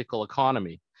political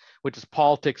economy, which is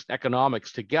politics and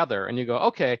economics together. And you go,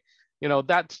 okay,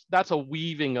 that's a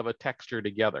weaving of a texture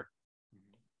together.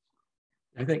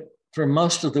 I think for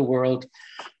most of the world,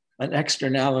 an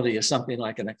externality is something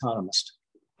like an economist.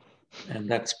 And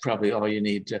that's probably all you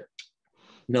need to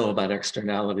know about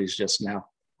externalities just now,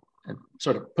 and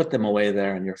sort of put them away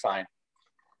there and you're fine.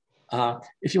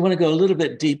 If you want to go a little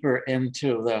bit deeper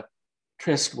into the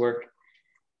Trist work,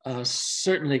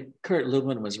 certainly Kurt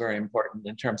Lewin was very important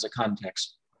in terms of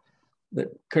context. That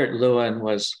Kurt Lewin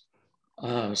was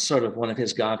sort of one of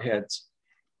his godheads.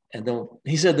 And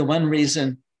he said the one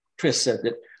reason, Trist said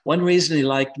that one reason he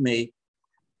liked me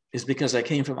is because I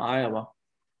came from Iowa,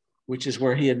 which is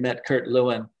where he had met Kurt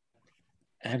Lewin.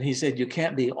 And he said, you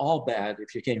can't be all bad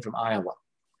if you came from Iowa.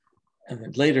 And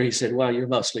then later he said, well, you're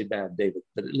mostly bad, David,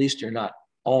 but at least you're not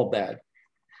all bad.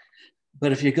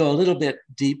 But if you go a little bit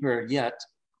deeper yet,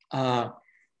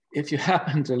 if you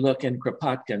happen to look in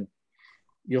Kropotkin,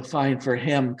 you'll find for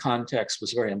him context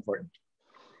was very important.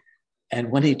 And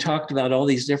when he talked about all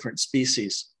these different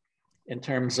species in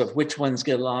terms of which ones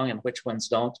get along and which ones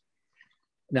don't,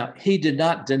 now he did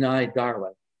not deny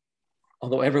Darwin,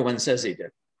 although everyone says he did.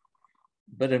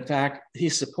 But in fact, he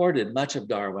supported much of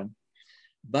Darwin,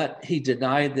 but he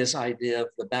denied this idea of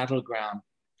the battleground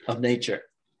of nature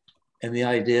and the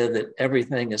idea that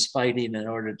everything is fighting in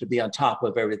order to be on top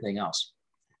of everything else.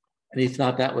 And he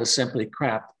thought that was simply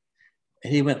crap.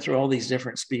 And he went through all these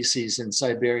different species in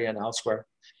Siberia and elsewhere.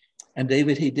 And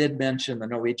David, he did mention the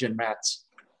Norwegian rats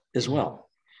as well.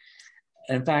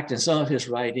 In fact, in some of his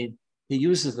writing, he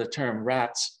uses the term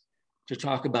rats to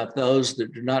talk about those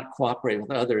that do not cooperate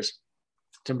with others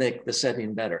to make the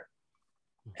setting better.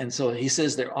 And so he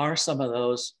says there are some of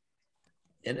those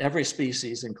in every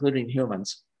species, including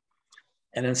humans.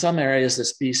 And in some areas, the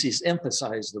species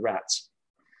emphasize the rats,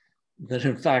 that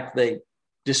in fact, they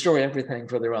destroy everything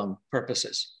for their own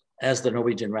purposes, as the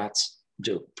Norwegian rats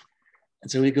do.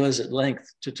 And so he goes at length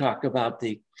to talk about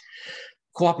the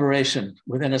cooperation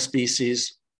within a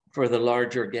species for the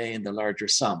larger gain, the larger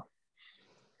sum.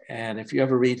 And if you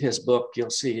ever read his book, you'll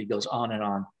see he goes on and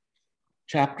on,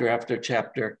 chapter after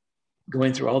chapter,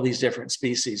 going through all these different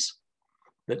species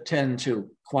that tend to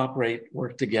cooperate,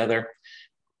 work together,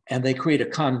 and they create a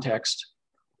context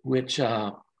which,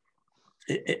 in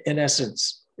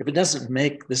essence, if it doesn't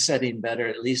make the setting better,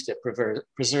 at least it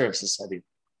preserves the setting.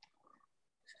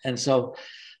 And so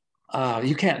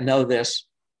you can't know this.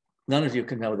 None of you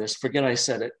can know this. Forget I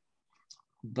said it.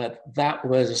 But that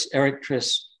was Eric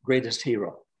Trist's greatest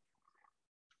hero.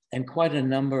 And quite a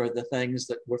number of the things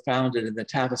that were founded in the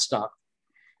Tavistock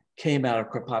came out of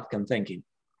Kropotkin thinking.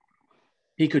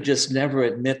 He could just never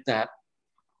admit that,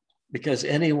 because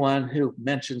anyone who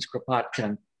mentions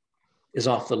Kropotkin is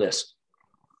off the list.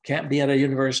 Can't be at a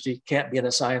university, can't be in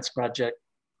a science project,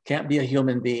 can't be a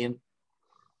human being,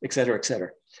 et cetera,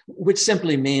 which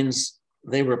simply means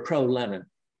they were pro-Lenin,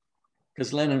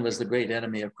 because Lenin was the great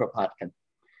enemy of Kropotkin.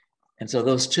 And so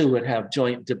those two would have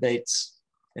joint debates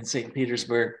in St.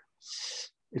 Petersburg.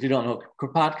 If you don't know,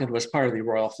 Kropotkin was part of the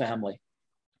royal family,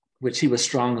 which he was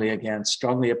strongly against,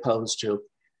 strongly opposed to.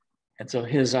 And so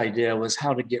his idea was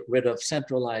how to get rid of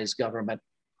centralized government,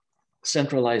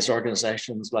 centralized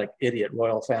organizations like idiot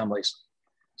royal families.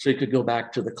 So you could go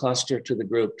back to the cluster, to the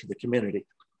group, to the community.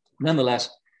 Nonetheless,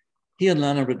 he and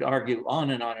Lenin would argue on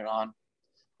and on and on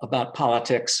about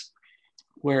politics,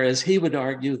 whereas he would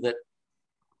argue that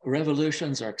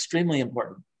revolutions are extremely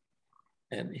important.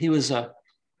 And he was an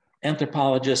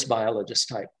anthropologist, biologist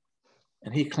type.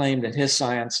 And he claimed in his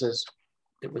sciences,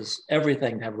 it was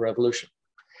everything to have a revolution.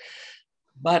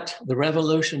 But the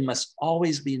revolution must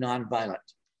always be nonviolent.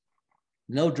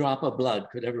 No drop of blood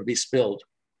could ever be spilled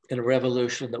in a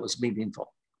revolution that was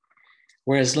meaningful.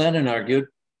 Whereas Lenin argued,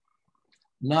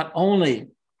 not only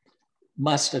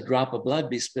must a drop of blood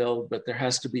be spilled, but there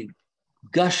has to be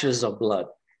gushes of blood,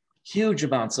 huge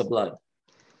amounts of blood.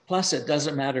 Plus, it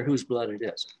doesn't matter whose blood it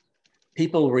is.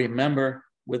 People remember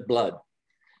with blood.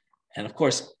 And of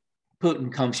course,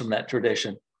 Putin comes from that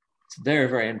tradition. It's very,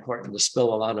 very important to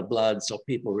spill a lot of blood so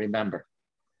people remember.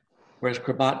 Whereas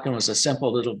Kropotkin was a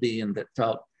simple little being that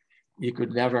felt you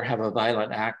could never have a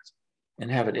violent act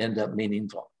and have it end up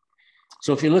meaningful.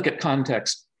 So if you look at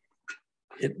context,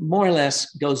 it more or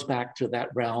less goes back to that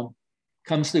realm,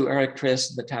 comes through Eric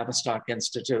Trist, the Tavistock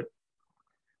Institute.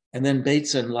 And then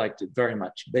Bateson liked it very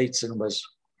much. Bateson was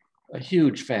a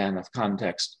huge fan of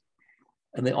context.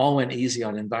 And they all went easy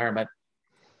on environment,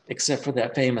 except for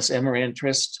that famous Emery and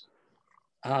Trist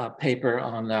paper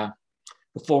on the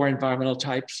 4 environmental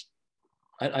types.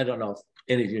 I don't know if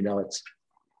any of you know, it's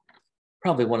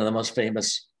probably one of the most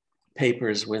famous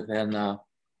papers within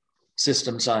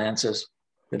system sciences,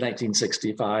 the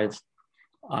 1965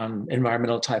 on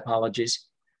environmental typologies.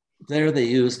 There they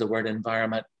use the word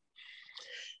environment.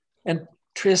 And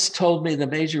Trist told me the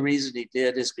major reason he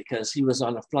did is because he was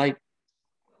on a flight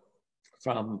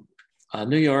from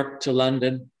New York to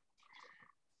London,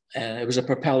 and it was a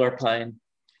propeller plane.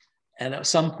 And at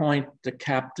some point, the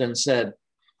captain said,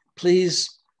 "Please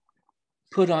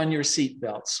put on your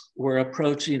seatbelts. We're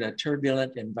approaching a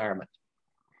turbulent environment."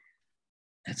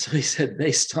 And so he said,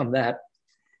 based on that,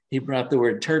 he brought the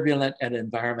word turbulent and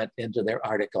environment into their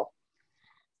article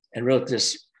and wrote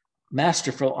this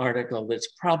masterful article that's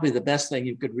probably the best thing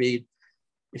you could read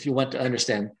if you want to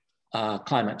understand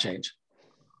climate change.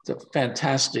 It's a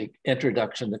fantastic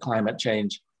introduction to climate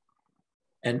change.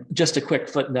 And just a quick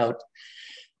footnote,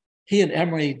 he and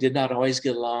Emery did not always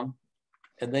get along,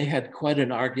 and they had quite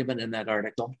an argument in that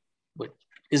article, which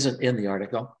isn't in the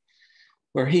article,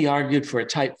 where he argued for a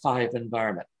type 5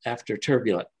 environment after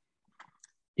turbulent.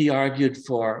 He argued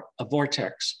for a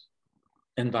vortex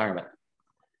environment,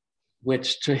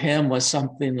 which to him was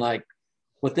something like,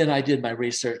 well, then I did my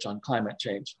research on climate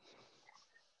change.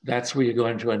 That's where you go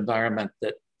into an environment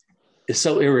that is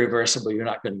so irreversible, you're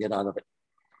not going to get out of it.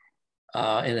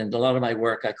 And in a lot of my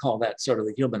work, I call that sort of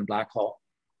the human black hole,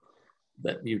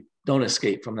 that you don't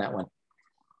escape from that one.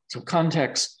 So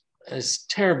context is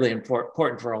terribly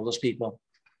important for all those people.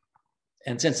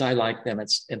 And since I like them,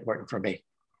 it's important for me.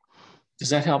 Does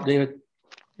that help, David?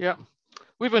 Yeah.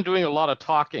 We've been doing a lot of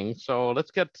talking, so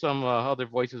let's get some other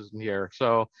voices in here.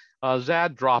 So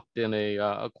Zad dropped in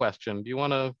a question. Do you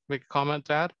want to make a comment,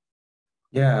 Zad?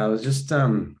 Yeah, I was just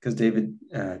because David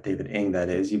Ng, that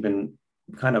is, you've been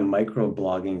kind of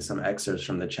micro-blogging some excerpts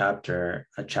from the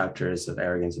chapters of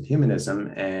Arrogance of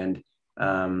Humanism, and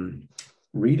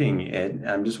reading it,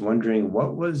 I'm just wondering,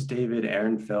 what was David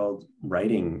Ehrenfeld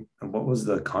writing? What was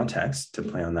the context, to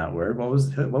play on that word? What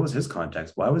was his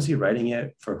context? Why was he writing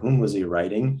it? For whom was he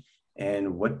writing?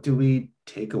 And what do we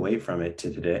take away from it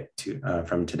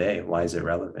from today? Why is it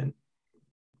relevant?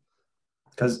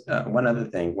 Because one other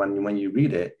thing, when you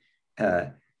read it,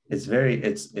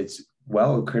 it's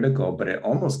well critical, but it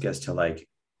almost gets to like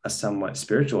a somewhat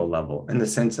spiritual level in the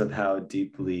sense of how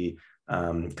deeply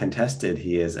contested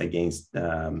he is against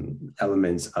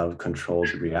elements of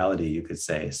controlled reality, you could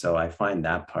say. So I find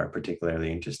that part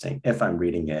particularly interesting. If I'm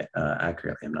reading it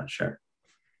accurately, I'm not sure.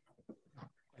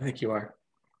 I think you are.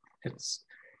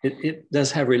 It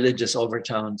does have religious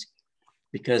overtones,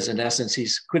 because in essence,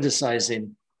 he's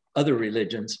criticizing other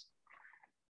religions,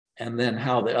 and then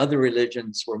how the other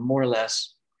religions were more or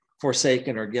less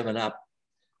forsaken or given up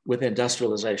with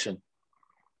industrialization.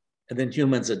 And then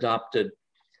humans adopted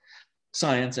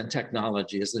science and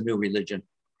technology as the new religion.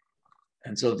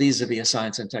 And so vis-a-vis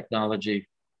science and technology,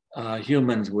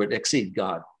 humans would exceed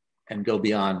God and go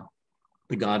beyond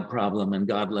the God problem and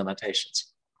God limitations.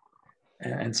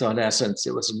 And so in essence,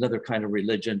 it was another kind of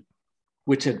religion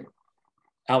which had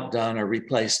outdone or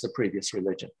replaced the previous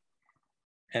religion.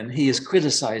 And he is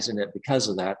criticizing it because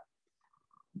of that.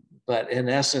 But in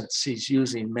essence, he's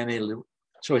using many,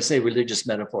 shall we say, religious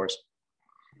metaphors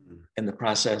in the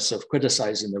process of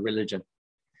criticizing the religion.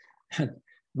 And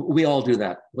we all do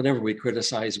that. Whatever we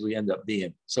criticize, we end up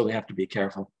being. So we have to be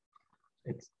careful.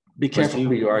 Be careful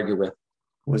who you argue with.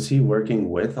 Was he working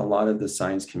with a lot of the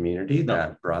science community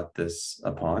that brought this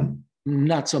upon?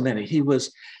 Not so many. He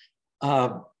was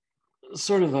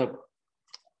sort of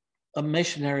a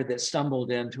missionary that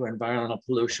stumbled into environmental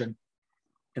pollution,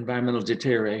 environmental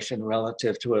deterioration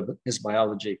relative to his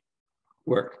biology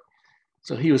work.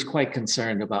 So he was quite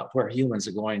concerned about where humans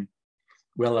are going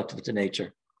relative to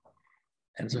nature.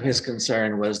 And so his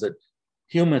concern was that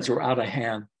humans were out of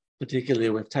hand, particularly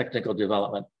with technical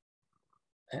development.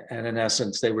 And in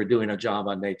essence, they were doing a job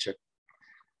on nature.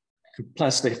 And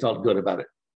plus, they felt good about it.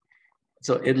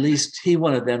 So at least he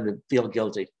wanted them to feel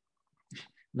guilty,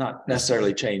 not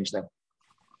necessarily change them.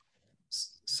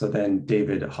 So then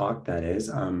David Hawk, that is,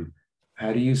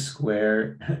 how do you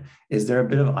square, is there a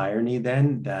bit of irony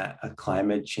then that a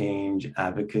climate change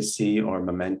advocacy or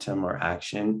momentum or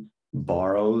action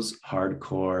borrows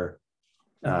hardcore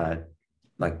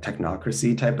like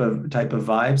technocracy type of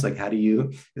vibes? Like, how do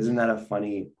you, isn't that a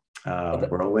funny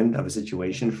whirlwind of a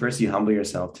situation? First, you humble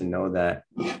yourself to know that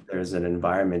there's an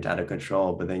environment out of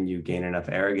control, but then you gain enough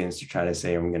arrogance to try to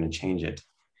say, I'm going to change it.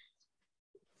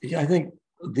 Yeah, I think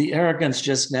the arrogance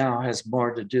just now has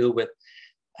more to do with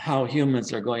how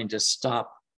humans are going to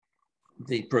stop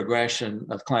the progression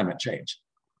of climate change.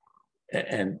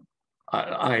 And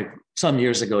I some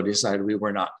years ago decided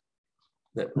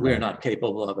that we're not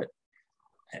capable of it.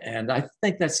 And I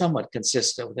think that's somewhat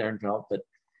consistent with Ehrenfeld, but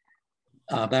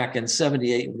back in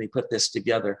 '78, when we put this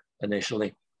together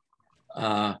initially,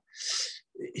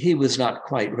 he was not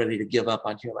quite ready to give up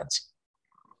on humans.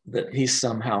 That he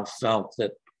somehow felt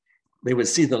that they would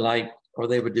see the light, or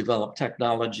they would develop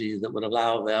technology that would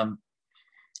allow them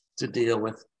to deal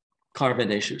with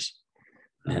carbon issues.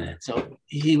 And so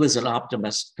he was an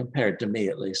optimist compared to me,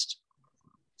 at least.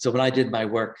 So when I did my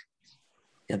work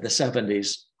in the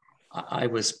 '70s, I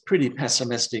was pretty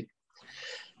pessimistic,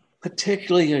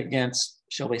 particularly against,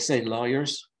 shall we say,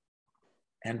 lawyers,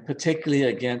 and particularly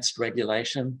against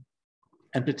regulation,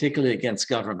 and particularly against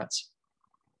governments.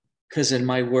 Because in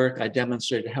my work, I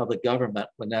demonstrated how the government,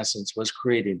 in essence, was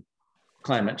creating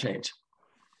climate change.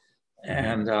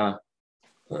 And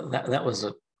that was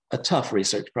a tough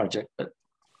research project, but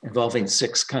involving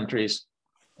 6 countries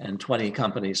and 20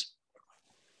 companies.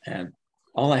 And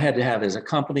all I had to have is a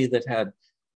company that had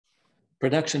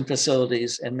production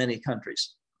facilities in many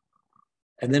countries.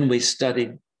 And then we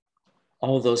studied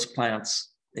all those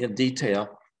plants in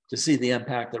detail to see the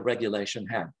impact that regulation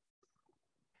had.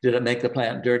 Did it make the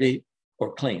plant dirty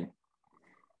or clean?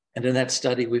 And in that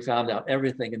study, we found out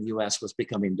everything in the US was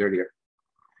becoming dirtier.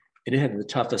 It had the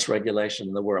toughest regulation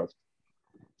in the world.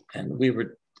 And we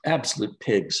were absolute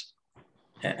pigs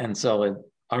And so in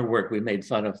our work, we made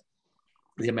fun of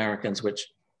the Americans, which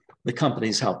the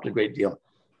companies helped a great deal.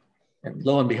 And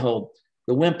lo and behold,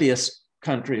 the wimpiest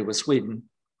country was Sweden,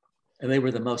 and they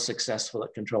were the most successful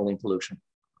at controlling pollution.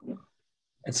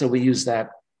 And so we used that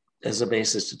as a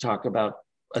basis to talk about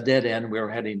a dead end we were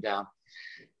heading down.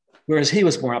 Whereas he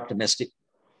was more optimistic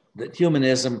that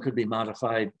humanism could be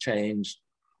modified, changed.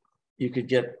 You could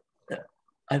get,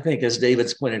 I think, as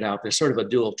David's pointed out, there's sort of a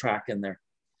dual track in there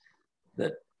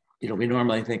that, you know, we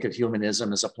normally think of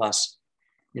humanism as a plus.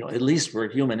 You know, at least we're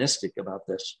humanistic about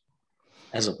this,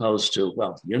 as opposed to,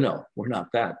 well, you know, we're not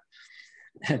that.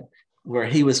 And where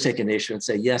he was taking issue and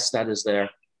say, yes, that is there,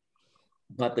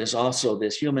 but there's also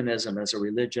this humanism as a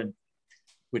religion,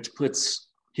 which puts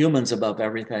humans above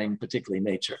everything, particularly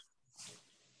nature.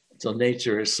 So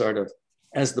nature is sort of,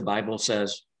 as the Bible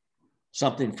says,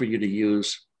 something for you to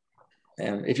use.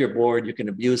 And if you're bored, you can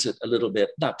abuse it a little bit,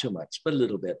 not too much, but a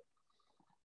little bit.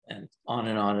 And on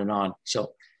and on and on.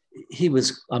 So he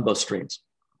was on both streams.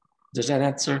 Does that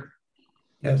answer?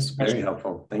 Yes, very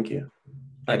helpful. Thank you.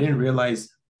 I didn't realize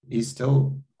he's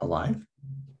still alive.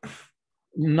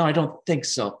 No, I don't think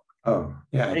so. Oh,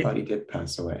 yeah, I thought he did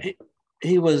pass away.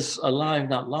 He was alive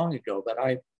not long ago, but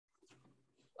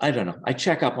I don't know. I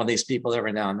check up on these people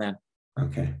every now and then.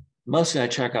 Okay. Mostly I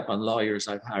check up on lawyers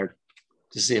I've hired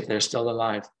to see if they're still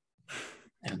alive.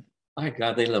 And my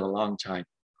God, they live a long time.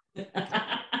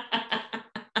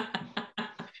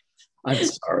 I'm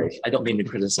sorry. I don't mean to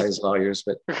criticize lawyers,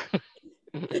 but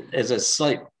as a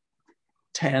slight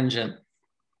tangent,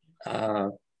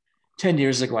 10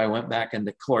 years ago, I went back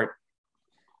into court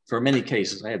for many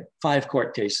cases. I had 5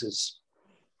 court cases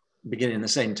beginning at the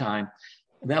same time.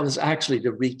 And that was actually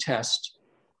to retest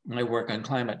my work on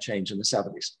climate change in the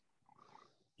 70s.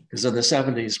 Because in the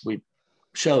 70s, we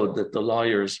showed that the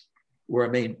lawyers were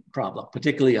a main problem,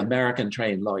 particularly American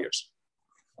trained lawyers.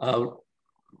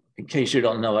 In case you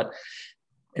don't know it,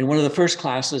 in one of the first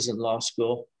classes in law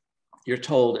school, you're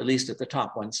told, at least at the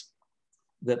top ones,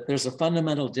 that there's a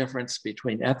fundamental difference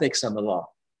between ethics and the law.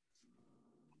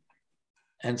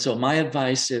 And so my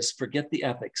advice is forget the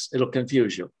ethics, it'll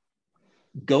confuse you.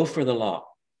 Go for the law.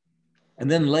 And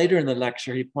then later in the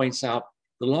lecture, he points out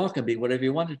the law can be whatever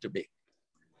you want it to be,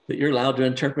 that you're allowed to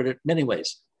interpret it many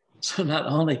ways. So not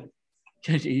only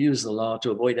can you use the law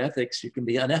to avoid ethics, you can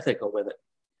be unethical with it.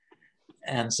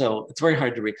 And so it's very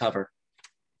hard to recover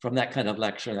from that kind of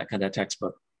lecture, that kind of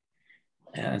textbook.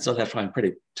 And so that's why I'm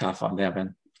pretty tough on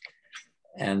them.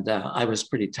 And I was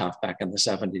pretty tough back in the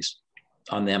 70s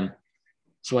on them.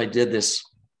 So I did this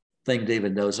thing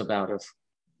David knows about of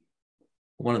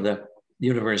one of the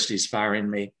universities firing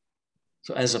me.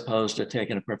 So as opposed to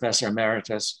taking a professor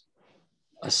emeritus,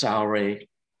 a salary,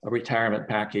 a retirement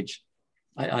package,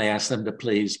 I asked them to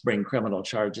please bring criminal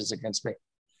charges against me.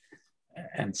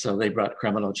 And so they brought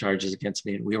criminal charges against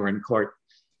me and we were in court.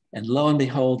 And lo and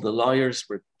behold, the lawyers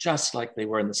were just like they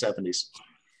were in the 70s.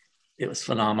 It was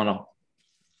phenomenal.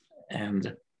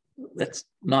 And that's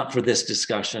not for this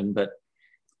discussion, but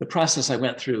the process I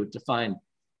went through to find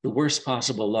the worst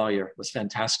possible lawyer was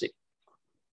fantastic.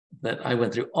 That I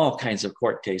went through all kinds of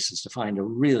court cases to find a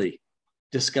really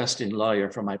disgusting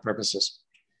lawyer for my purposes.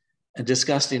 And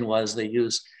disgusting was they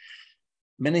used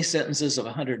many sentences of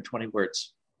 120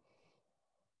 words.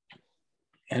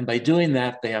 And by doing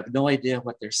that, they have no idea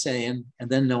what they're saying and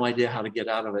then no idea how to get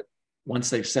out of it once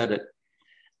they've said it.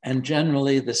 And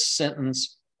generally the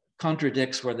sentence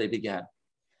contradicts where they began.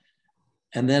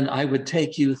 And then I would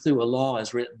take you through a law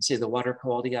as written, say the Water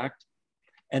Quality Act,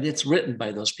 and it's written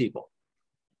by those people.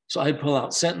 So I'd pull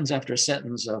out sentence after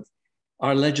sentence of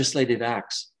our legislative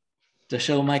acts to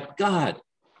show, my God.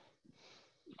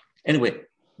 Anyway,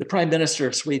 the Prime Minister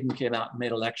of Sweden came out and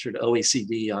made a lecture to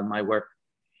OECD on my work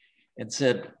and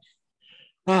said,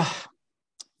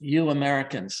 you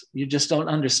Americans, you just don't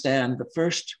understand. The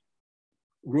first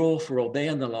rule for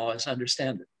obeying the law is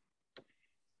understand it.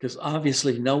 Because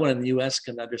obviously no one in the US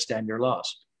can understand your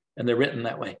laws, and they're written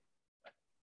that way.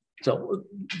 So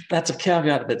that's a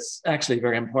caveat, but it's actually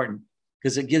very important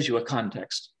because it gives you a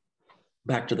context.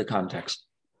 Back to the context.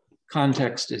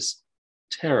 Context is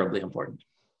terribly important.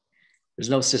 There's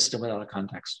no system without a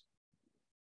context.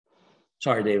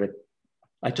 Sorry, David.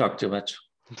 I talk too much.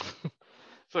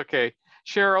 It's okay.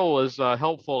 Cheryl was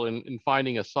helpful in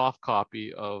finding a soft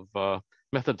copy of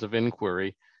Methods of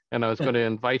Inquiry, and I was going to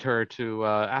invite her to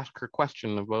ask her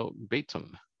question about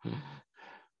Bateson.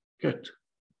 Good.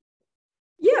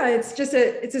 Yeah, it's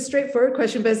a straightforward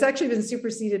question, but it's actually been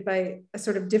superseded by a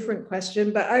sort of different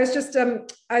question. But I was just,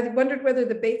 I wondered whether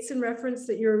the Bateson reference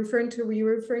that you're referring to, were you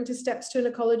referring to Steps to an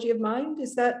Ecology of Mind?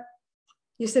 Is that,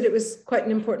 you said it was quite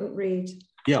an important read.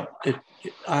 Yeah,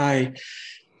 I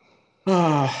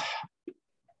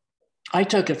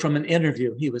took it from an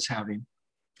interview he was having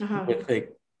with a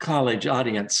college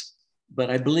audience, but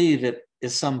I believe it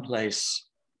is someplace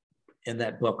in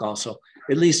that book also,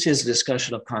 at least his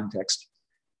discussion of context.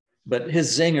 But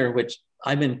his zinger, which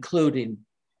I'm including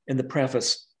in the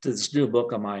preface to this new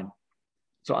book of mine.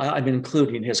 So I'm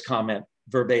including his comment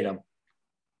verbatim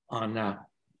on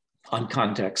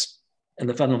context and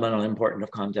the fundamental importance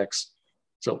of context.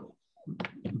 So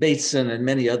Bateson and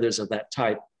many others of that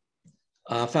type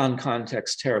found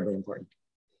context terribly important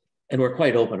and were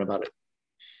quite open about it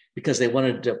because they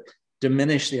wanted to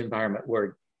diminish the environment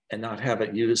word and not have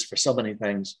it used for so many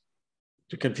things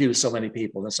to confuse so many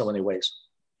people in so many ways.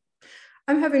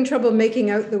 I'm having trouble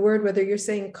making out the word, whether you're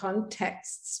saying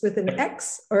contexts with an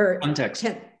X or context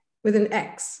with an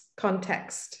X,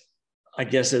 context. I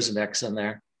guess there's an X in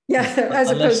there. Yeah, as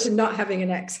opposed to not having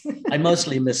an X. I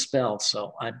mostly misspell,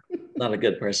 so I'm not a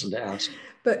good person to ask.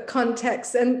 But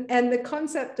context and the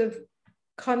concept of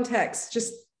context,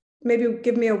 just maybe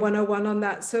give me a 101 on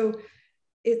that. So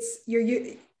it's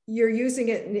you're using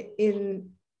it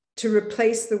in to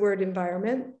replace the word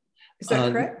environment. Is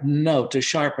that correct? No, to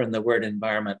sharpen the word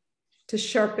environment. To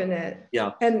sharpen it.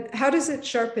 Yeah. And how does it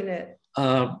sharpen it?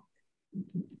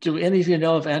 Do any of you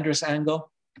know of Andres Ango?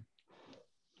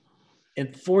 In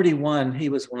 1941, he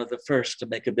was one of the first to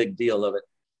make a big deal of it.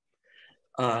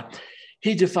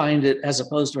 He defined it as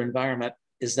opposed to environment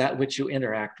is that which you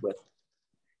interact with.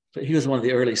 So he was one of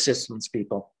the early systems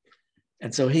people.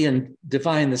 And so he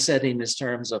defined the setting in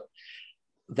terms of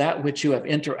that which you have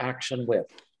interaction with.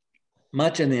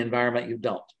 Much in the environment you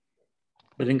don't,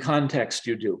 but in context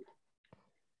you do.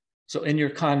 So in your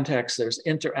context, there's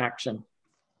interaction,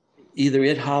 either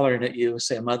it hollering at you,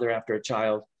 say a mother after a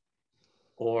child,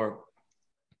 or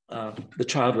the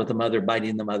child with the mother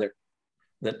biting the mother.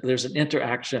 That there's an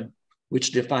interaction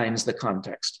which defines the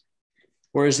context.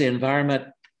 Whereas the environment,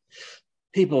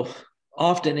 people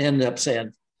often end up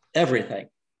saying everything.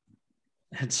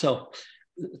 And so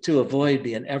to avoid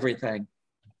being everything,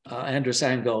 Andres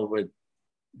Ango would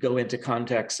go into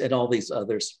context and all these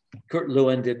others. Kurt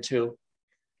Lewin did too.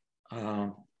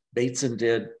 Bateson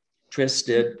did, Trist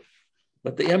did.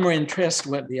 But the Emery and Trist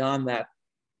went beyond that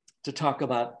to talk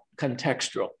about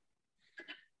contextual.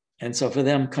 And so for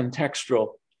them,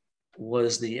 contextual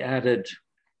was the added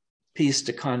piece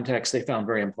to context they found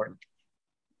very important.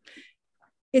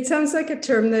 It sounds like a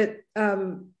term that,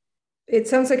 it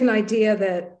sounds like an idea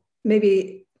that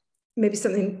maybe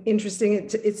something interesting,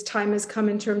 its time has come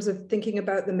in terms of thinking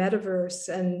about the metaverse,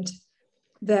 and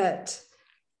that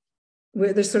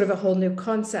there's sort of a whole new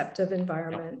concept of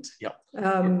environment.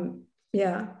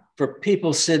 Yeah. For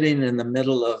people sitting in the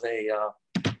middle of a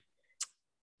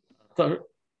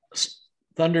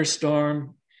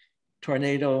thunderstorm,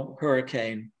 tornado,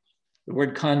 hurricane, the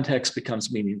word context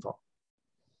becomes meaningful.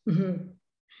 Mm-hmm.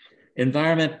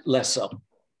 Environment, less so.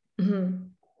 Mm-hmm.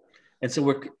 And so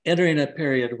we're entering a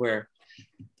period where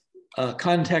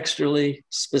contextually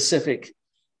specific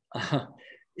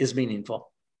is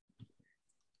meaningful.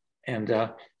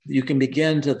 And you can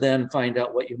begin to then find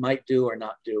out what you might do or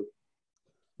not do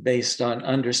based on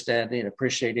understanding,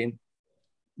 appreciating,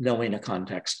 knowing a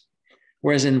context.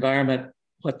 Whereas environment,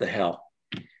 what the hell?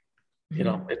 Mm-hmm. You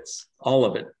know, it's all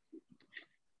of it.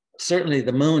 Certainly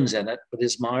the moon's in it, but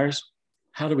is Mars?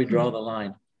 How do we draw the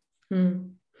line? Mm-hmm.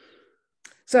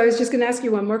 So I was just going to ask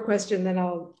you one more question, then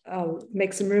I'll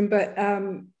make some room. But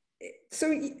so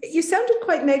you sounded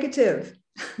quite negative.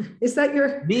 Is that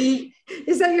your me?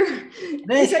 Is that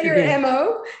your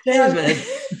MO? David,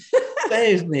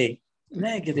 save me.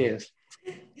 Negative.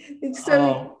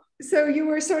 So you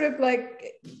were sort of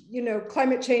like, you know,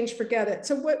 climate change, forget it.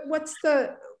 So what's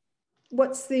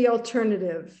the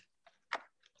alternative?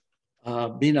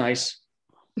 Be nice.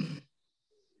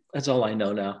 That's all I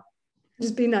know now.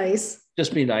 Just be nice.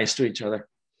 Just be nice to each other.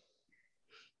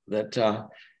 That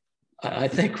I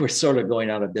think we're sort of going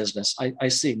out of business. I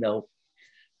see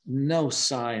no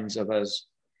signs of us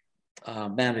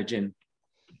managing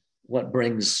what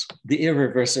brings the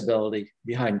irreversibility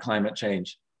behind climate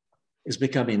change is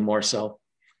becoming more so.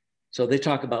 So they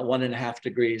talk about 1.5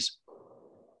 degrees.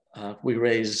 We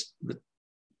raise the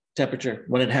temperature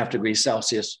 1.5 degrees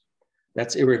Celsius.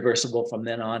 That's irreversible from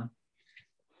then on.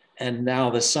 And now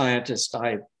the scientists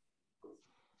I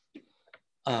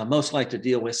most like to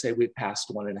deal with say we've passed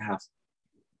 1.5.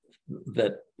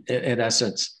 That in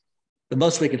essence, the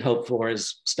most we can hope for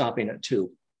is stopping at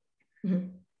 2. Mm-hmm.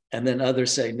 And then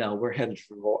others say, no, we're headed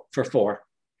for 4.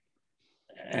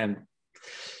 And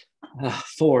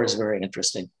 4 is very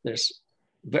interesting. There's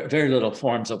very little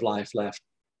forms of life left.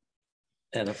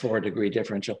 at a 4-degree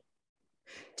differential.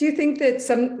 Do you think that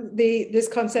this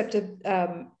concept of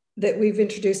that we've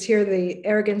introduced here, the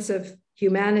arrogance of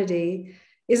humanity,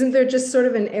 isn't there just sort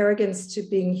of an arrogance to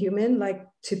being human, like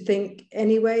to think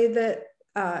anyway that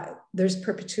there's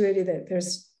perpetuity, that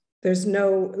there's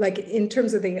no, like in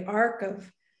terms of the arc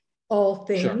of all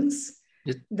things,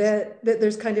 sure, that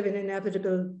there's kind of an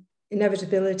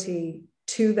inevitability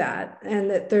to that, and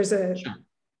that there's sure,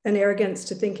 an arrogance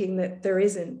to thinking that there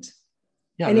isn't.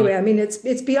 Yeah, anyway, no, I mean,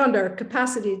 it's beyond our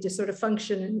capacity to sort of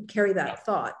function and carry that, yeah,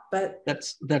 thought, but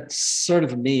that's sort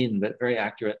of mean, but very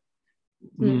accurate.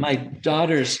 My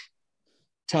daughters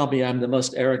tell me I'm the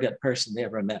most arrogant person they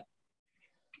ever met.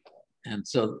 And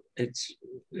so it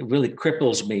really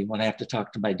cripples me when I have to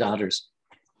talk to my daughters,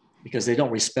 because they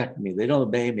don't respect me, they don't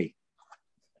obey me.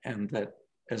 And that,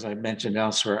 as I mentioned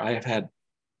elsewhere, I have had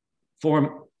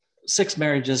 6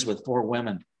 marriages with 4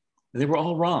 women. They were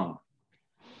all wrong.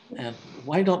 And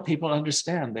why don't people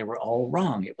understand they were all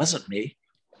wrong? It wasn't me,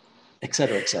 et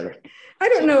cetera, et cetera. I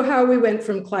don't know how we went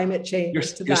from climate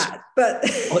change to that, but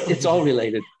it's all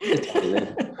related. It's all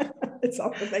related. It's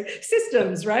all like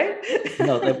systems, right?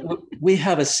 No, we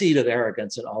have a seed of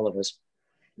arrogance in all of us.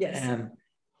 Yes. And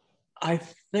I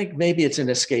think maybe it's an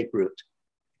escape route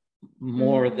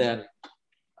more than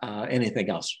anything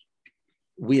else.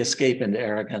 We escape into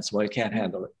arrogance when we can't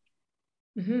handle it.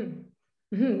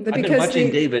 I've been watching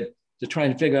David to try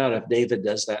and figure out if David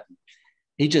does that.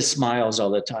 He just smiles all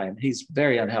the time. He's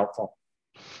very unhelpful.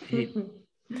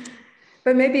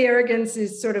 But maybe arrogance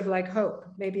is sort of like hope.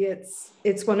 Maybe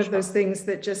it's one of those things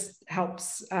that just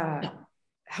helps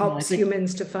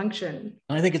humans to function.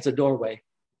 I think it's a doorway.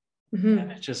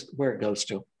 And it's just where it goes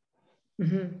to.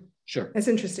 Sure. That's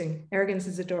interesting. Arrogance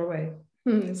is a doorway.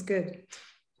 It's good.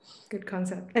 Good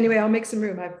concept. Anyway, I'll make some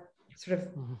room. I've sort of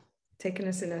taken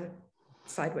us in a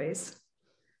sideways.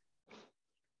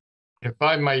 If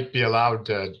I might be allowed,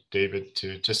 David,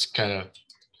 to just kind of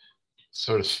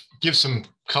sort of give some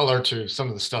color to some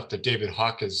of the stuff that David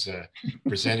Hawk has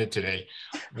presented today.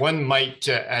 One might,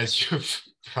 as you've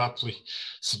properly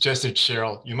suggested,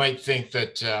 Cheryl, you might think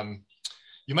that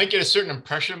you might get a certain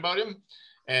impression about him,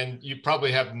 and you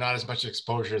probably have not as much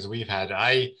exposure as we've had.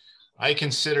 I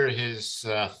consider his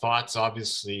thoughts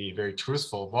obviously very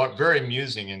truthful, very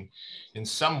amusing, and in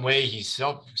some way he's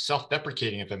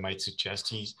self-deprecating, if I might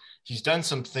suggest. He's done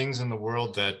some things in the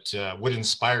world that would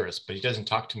inspire us, but he doesn't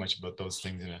talk too much about those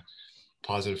things in a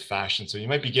positive fashion. So you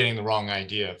might be getting the wrong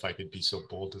idea, if I could be so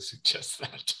bold to suggest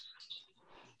that.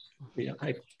 Yeah,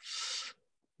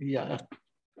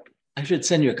 I should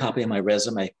send you a copy of my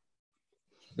resume.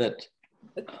 That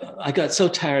I got so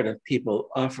tired of people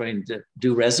offering to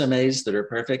do resumes that are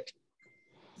perfect.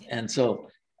 And so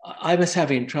I was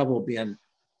having trouble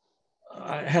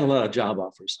I had a lot of job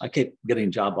offers. I kept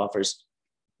getting job offers,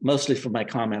 mostly from my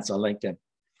comments on LinkedIn.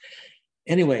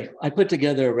 Anyway, I put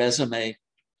together a resume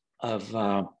of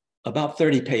about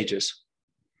 30 pages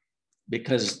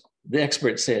because the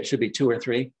experts say it should be 2 or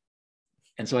 3.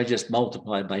 And so I just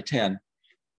multiplied by 10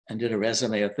 and did a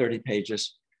resume of 30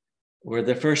 pages, where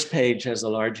the first page has a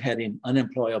large heading,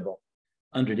 unemployable,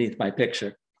 underneath my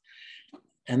picture.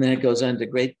 And then it goes into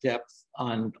great depth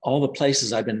on all the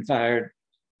places I've been fired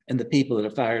and the people that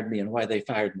have fired me and why they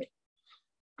fired me.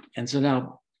 And so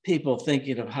now people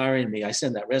thinking of hiring me, I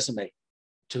send that resume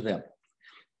to them.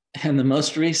 And the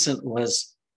most recent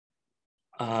was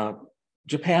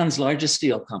Japan's largest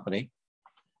steel company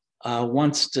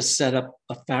wants to set up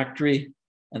a factory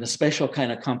and a special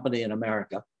kind of company in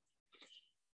America.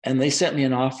 And they sent me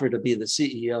an offer to be the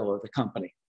CEO of the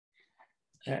company.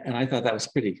 And I thought that was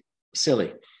pretty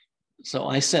silly. So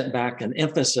I sent back an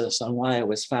emphasis on why I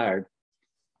was fired.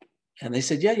 And they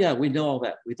said, yeah, we know all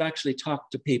that. We've actually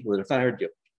talked to people that have fired you,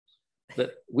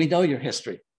 but we know your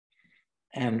history.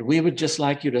 And we would just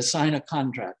like you to sign a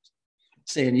contract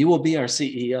saying you will be our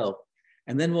CEO.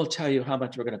 And then we'll tell you how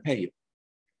much we're going to pay you.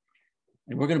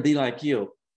 And we're going to be like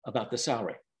you about the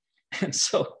salary. And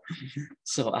so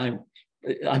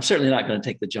I'm certainly not going to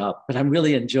take the job, but I'm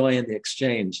really enjoying the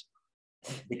exchange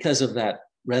because of that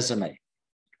resume.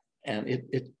 And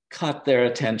it caught their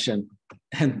attention,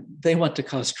 and they want to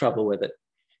cause trouble with it.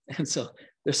 And so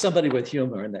there's somebody with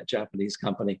humor in that Japanese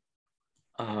company.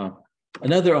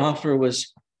 Another offer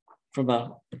was from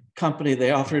a company.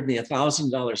 They offered me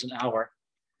 $1,000 an hour,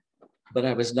 but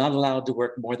I was not allowed to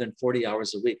work more than 40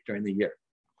 hours a week during the year.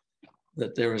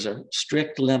 That there was a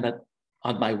strict limit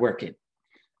on my working.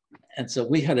 And so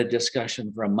we had a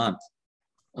discussion for a month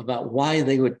about why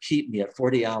they would keep me at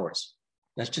 40 hours.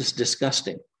 That's just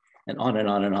disgusting, and on and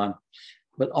on and on.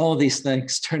 But all of these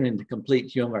things turn into complete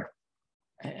humor.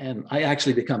 And I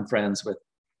actually become friends with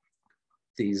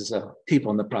these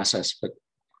people in the process. But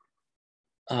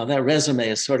that resume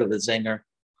is sort of a zinger,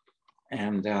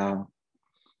 and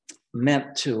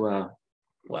meant to,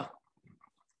 well,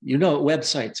 you know what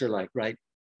websites are like, right?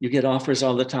 You get offers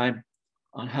all the time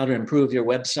on how to improve your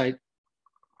website.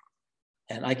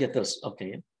 And I get those,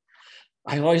 okay.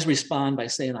 I always respond by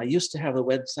saying, I used to have a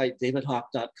website,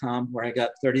 davidhawk.com, where I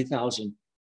got 30,000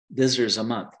 visitors a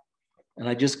month. And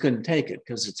I just couldn't take it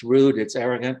because it's rude, it's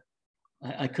arrogant.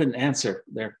 I couldn't answer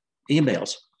their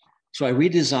emails. So I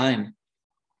redesigned,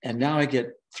 and now I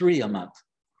get 3 a month.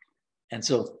 And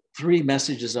so 3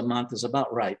 messages a month is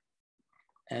about right.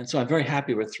 And so I'm very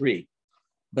happy with 3.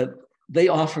 But they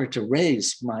offered to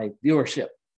raise my viewership.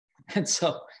 And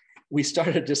so we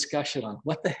started a discussion on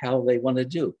what the hell they want to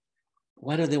do.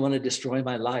 Why do they want to destroy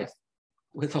my life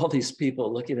with all these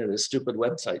people looking at a stupid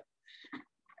website?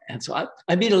 And so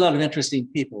I meet a lot of interesting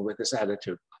people with this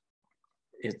attitude.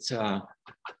 It's,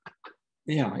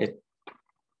 yeah,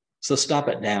 so stop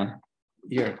it, Dan.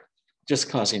 You're just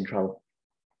causing trouble.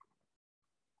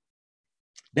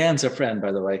 Dan's a friend,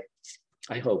 by the way,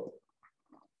 I hope.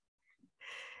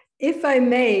 If I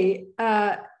may,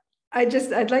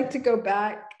 I'd like to go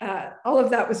back. All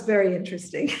of that was very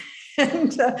interesting.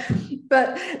 And,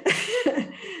 but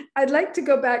I'd like to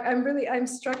go back. I'm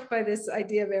struck by this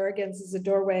idea of arrogance as a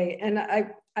doorway. And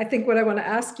I think what I want to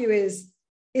ask you is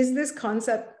this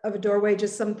concept of a doorway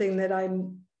just something that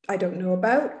I don't know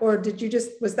about? Or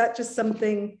was that just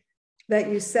something that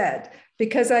you said?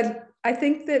 Because I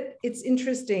think that it's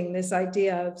interesting, this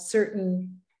idea of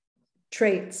certain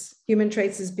traits, human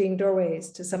traits, as being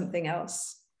doorways to something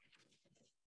else.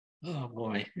 Oh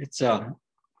boy, it's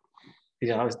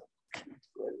yeah.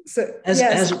 So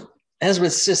as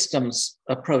with systems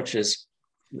approaches,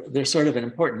 there's sort of an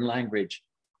important language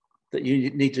that you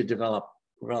need to develop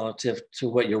relative to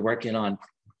what you're working on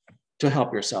to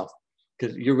help yourself,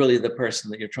 because you're really the person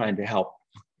that you're trying to help.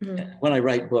 Mm-hmm. When I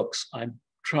write books, I'm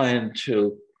trying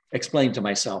to explain to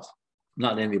myself,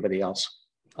 not anybody else.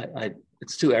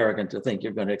 It's too arrogant to think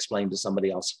you're going to explain to somebody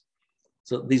else.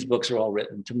 So these books are all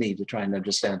written to me to try and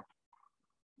understand.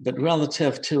 But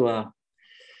relative to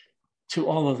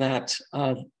all of that,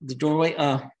 the doorway,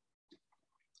 at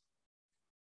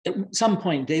some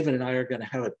point, David and I are going to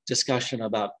have a discussion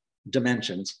about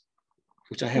dimensions,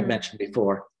 which I have mentioned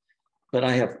before, but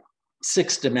I have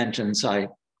 6 dimensions I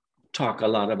talk a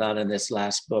lot about in this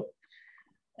last book,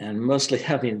 and mostly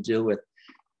having to do with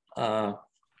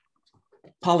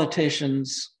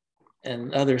politicians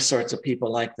and other sorts of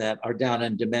people like that are down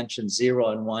in dimensions 0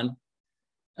 and 1.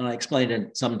 And I explained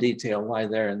in some detail why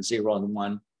they're in 0 and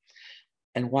 1,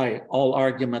 and why all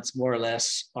arguments more or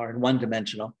less are in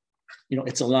one-dimensional. You know,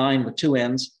 it's a line with 2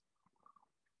 ends,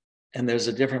 and there's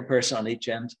a different person on each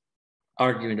end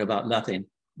arguing about nothing,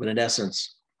 but in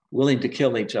essence, willing to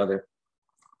kill each other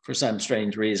for some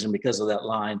strange reason because of that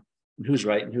line, and who's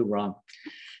right and who's wrong.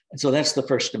 And so that's the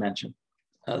first dimension.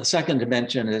 The second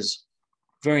dimension is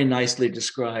very nicely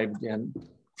described in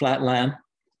Flatland,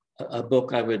 a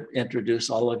book I would introduce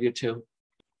all of you to.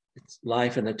 It's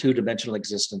life in a 2-dimensional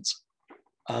existence.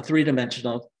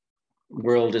 3-dimensional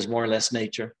world is more or less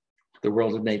nature, the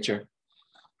world of nature.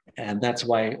 And that's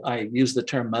why I use the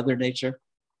term Mother Nature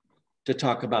to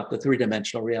talk about the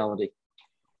 3-dimensional reality.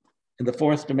 And the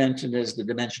 4th dimension is the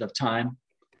dimension of time.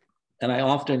 And I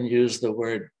often use the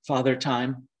word Father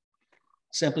Time,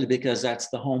 simply because that's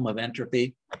the home of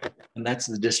entropy, and that's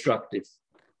the destructive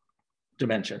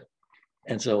dimension.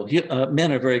 And so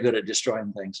men are very good at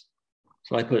destroying things.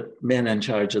 So I put men in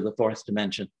charge of the 4th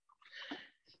dimension.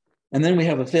 And then we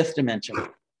have a 5th dimension,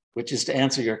 which is to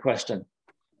answer your question.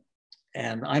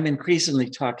 And I'm increasingly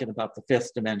talking about the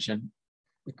 5th dimension.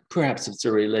 Perhaps it's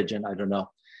a religion, I don't know.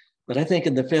 But I think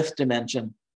in the 5th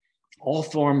dimension, all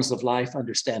forms of life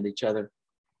understand each other,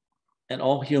 and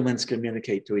all humans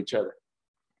communicate to each other.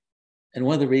 And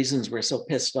one of the reasons we're so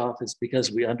pissed off is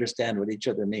because we understand what each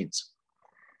other means.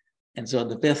 And so in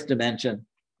the 5th dimension,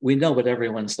 we know what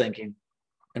everyone's thinking,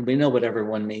 and we know what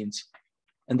everyone means.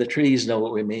 And the trees know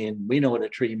what we mean. We know what a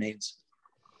tree means.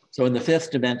 So in the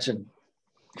 5th dimension,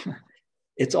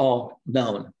 it's all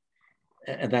known.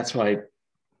 And that's why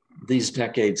these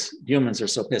decades, humans are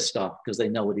so pissed off, because they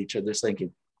know what each other's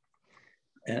thinking.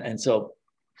 And so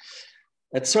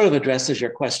that sort of addresses your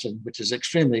question, which is an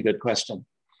extremely good question.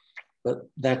 But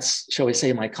that's, shall we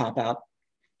say, my cop out.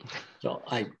 So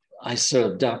I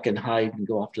sort of duck and hide and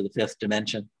go off to the 5th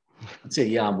dimension and say,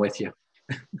 yeah, I'm with you.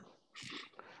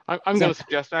 I'm going to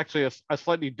suggest actually a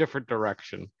slightly different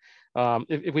direction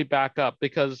if we back up,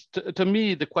 because to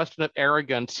me, the question of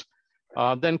arrogance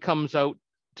then comes out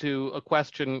to a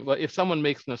question, well, if someone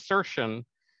makes an assertion,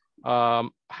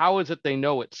 how is it they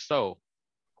know it's so?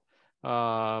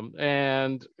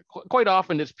 And quite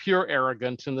often it's pure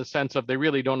arrogance in the sense of they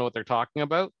really don't know what they're talking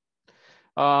about.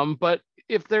 But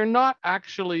if they're not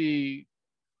actually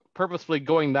purposefully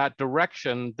going that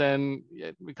direction, then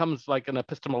it becomes like an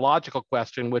epistemological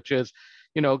question, which is,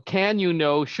 can you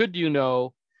know, should you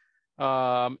know,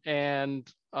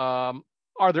 and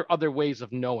are there other ways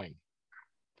of knowing?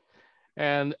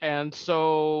 And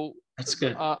so that's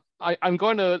good. I'm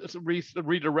going to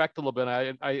redirect a little bit.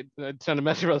 I sent a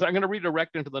message. I'm going to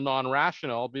redirect into the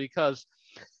non-rational because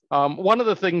one of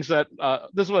the things that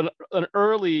this was an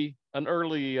early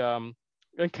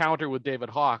encounter with David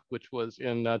Hawke, which was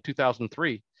in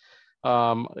 2003,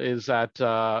 is that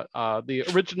the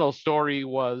original story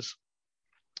was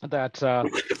that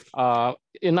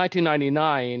in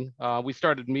 1999 we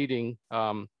started meeting,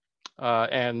 and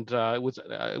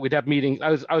we'd have meetings.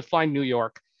 I was flying New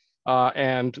York.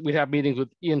 And we'd have meetings with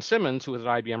Ian Simmons, who was at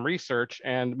IBM Research,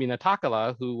 and Mina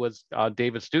Takala, who was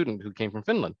David's student, who came from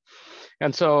Finland.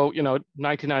 And so,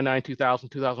 1999, 2000,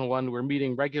 2001, we're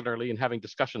meeting regularly and having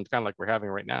discussions, kind of like we're having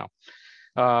right now.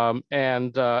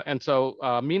 And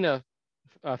so Mina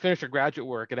finished her graduate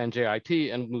work at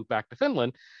NJIT and moved back to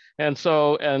Finland. And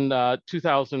so in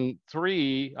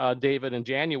 2003, David in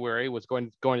January was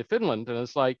going to Finland, and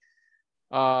it's like,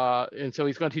 and so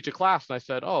he's going to teach a class. And I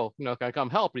said, oh, can I come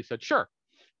help? And he said, sure.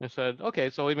 And I said, okay.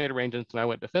 So we made arrangements and I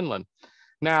went to Finland.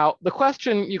 Now, the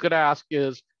question you could ask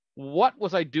is, what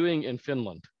was I doing in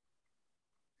Finland?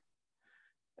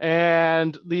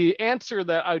 And the answer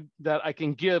that I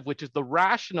can give, which is the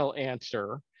rational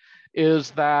answer,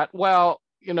 is that, well,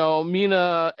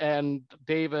 Mina and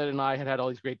David and I had all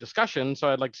these great discussions, so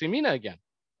I'd like to see Mina again.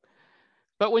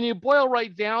 But when you boil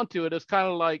right down to it, it's kind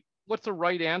of like, what's the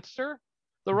right answer?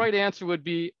 The right answer would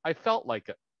be, I felt like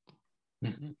it.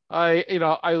 Mm-hmm.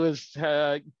 I was,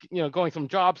 going from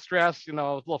job stress, a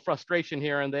little frustration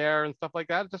here and there and stuff like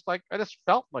that. I just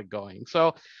felt like going. So,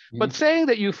 mm-hmm. But saying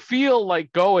that you feel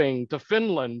like going to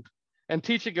Finland and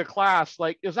teaching a class,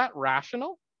 is that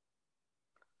rational?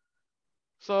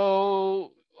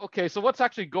 So, okay, so what's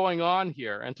actually going on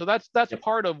here? And so that's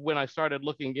part of when I started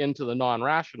looking into the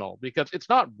non-rational, because it's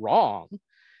not wrong.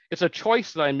 It's a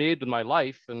choice that I made with my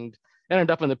life and ended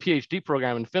up in the PhD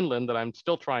program in Finland that I'm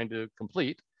still trying to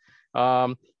complete.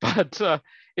 But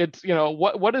it's,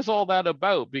 what is all that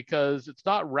about? Because it's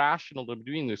not rational to be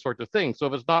doing these sorts of things. So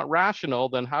if it's not rational,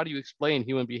 then how do you explain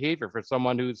human behavior for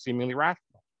someone who's seemingly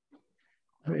rational?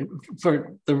 I mean,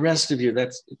 for the rest of you,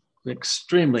 that's an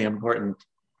extremely important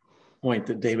point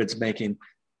that David's making.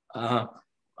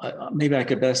 Maybe I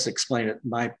could best explain it in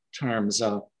my terms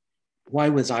of why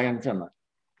was I in Finland?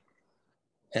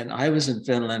 And I was in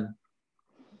Finland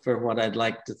for what I'd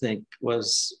like to think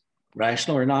was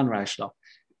rational or non-rational.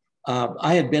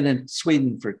 I had been in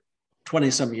Sweden for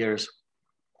 20 some years,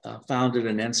 founded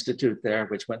an institute there,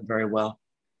 which went very well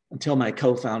until my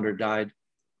co-founder died.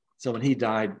 So when he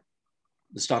died,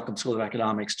 the Stockholm School of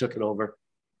Economics took it over,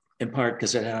 in part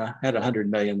because it had $100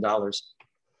 million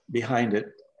behind it.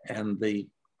 And the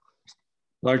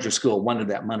larger school wanted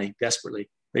that money desperately.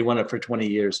 They wanted it for 20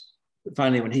 years. But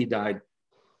finally, when he died,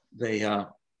 they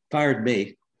fired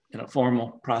me in a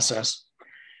formal process.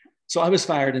 So I was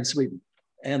fired in Sweden,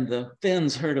 and the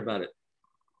Finns heard about it.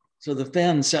 So the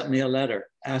Finns sent me a letter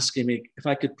asking me if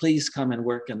I could please come and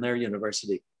work in their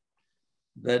university.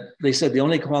 That they said the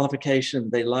only qualification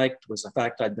they liked was the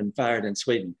fact I'd been fired in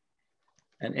Sweden.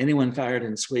 And anyone fired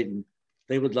in Sweden,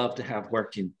 they would love to have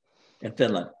working in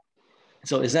Finland.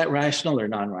 So is that rational or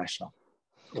non-rational?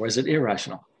 Or is it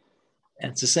irrational?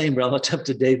 And it's the same relative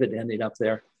to David ending up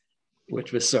there,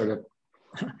 which was sort of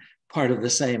part of the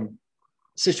same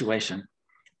situation.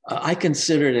 I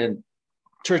consider it in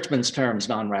Churchman's terms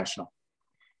non-rational,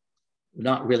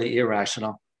 not really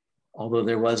irrational, although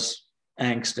there was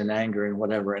angst and anger and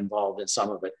whatever involved in some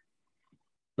of it.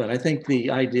 But I think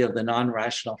the idea of the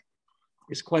non-rational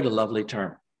is quite a lovely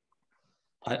term.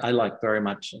 I like very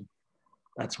much. And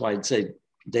that's why I'd say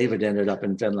David ended up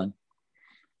in Finland.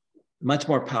 Much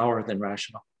more power than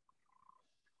rational.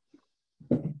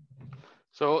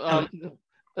 So I'm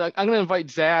going to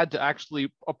invite Zad to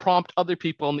actually prompt other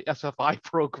people in the SFI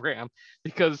program,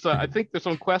 because I think there's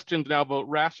some questions now about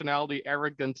rationality,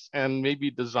 arrogance, and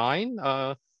maybe design.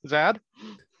 Zad?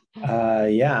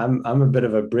 Yeah, I'm a bit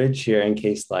of a bridge here in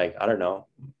case, I don't know.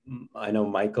 I know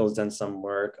Michael's done some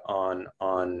work on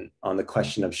the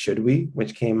question of should we,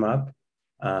 which came up.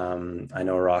 I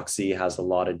know Roxy has a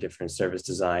lot of different service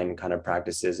design kind of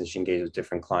practices, and she engages with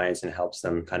different clients and helps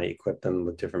them kind of equip them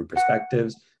with different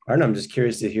perspectives. I don't know, I'm just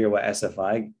curious to hear what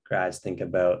SFI grads think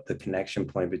about the connection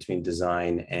point between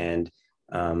design and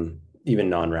even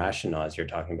non-rational, as you're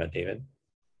talking about, David?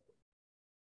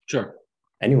 Sure.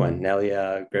 Anyone?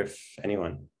 Nelia, Griff,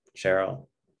 anyone? Cheryl?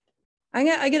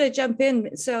 I got to jump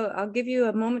in. So I'll give you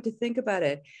a moment to think about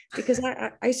it, because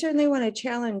I certainly want to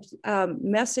challenge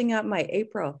messing up my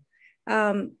April.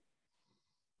 And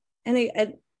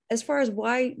as far as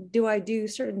why do I do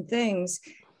certain things,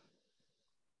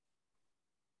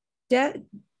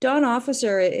 Don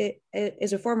Officer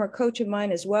is a former coach of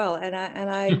mine as well. And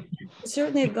I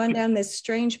certainly have gone down this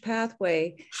strange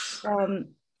pathway.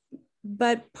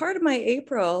 But part of my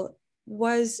April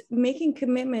was making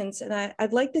commitments, and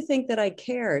I'd like to think that I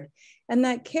cared. And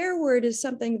that care word is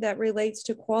something that relates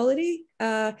to quality,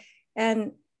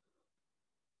 and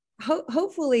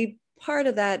hopefully part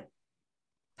of that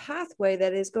pathway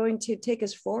that is going to take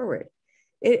us forward.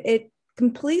 It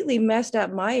completely messed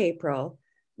up my April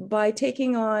by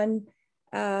taking on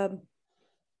a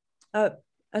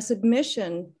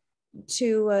submission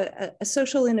to a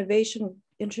social innovation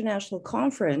international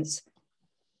conference,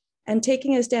 and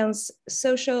taking us down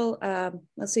social,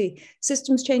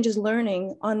 systems changes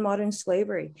learning on modern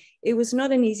slavery. It was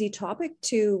not an easy topic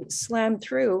to slam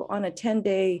through on a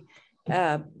 10-day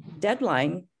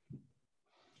deadline.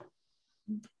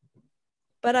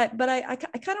 But I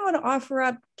kind of want to offer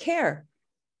up care.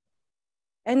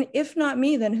 And if not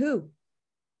me, then who?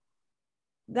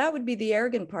 That would be the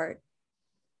arrogant part.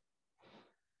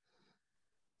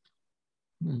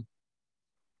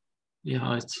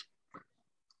 Yeah,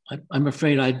 I'm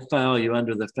afraid I'd file you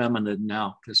under the feminine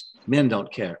now, because men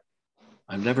don't care.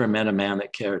 I've never met a man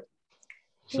that cared.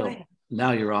 So Right.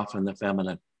 Now you're off in the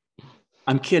feminine.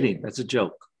 I'm kidding. That's a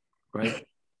joke, right?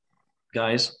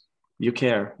 Guys, you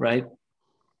care, right?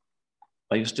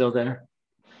 Are you still there?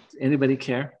 Anybody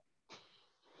care?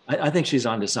 I think she's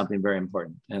onto something very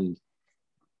important, and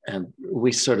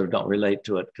we sort of don't relate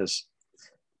to it, because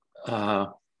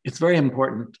it's very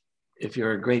important if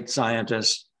you're a great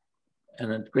scientist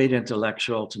and a great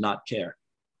intellectual to not care.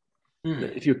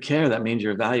 If you care, that means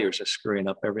your values are screwing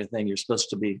up everything you're supposed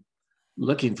to be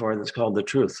looking for. That's called the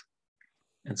truth.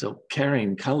 And so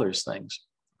caring colors things.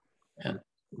 And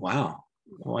wow,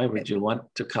 why would you want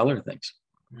to color things?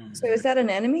 So is that an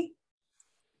enemy?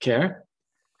 Care?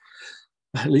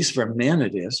 At least for men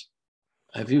it is.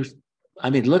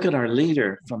 Look at our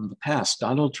leader from the past,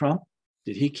 Donald Trump.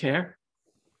 Did he care?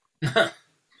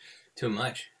 Too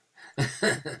much.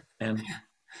 And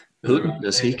Putin,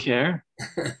 does he care?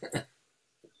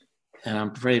 And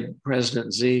I'm afraid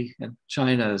President Xi in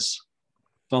China is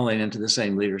falling into the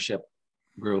same leadership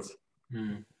groove.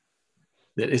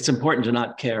 It's important to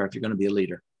not care if you're going to be a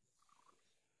leader.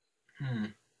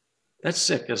 That's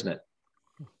sick, isn't it?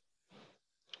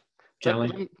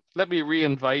 Kelly? Let me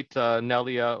re-invite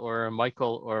Nelia or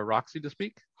Michael or Roxy to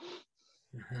speak.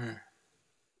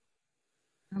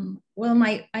 Well,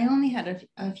 I only had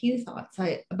a few thoughts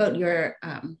about your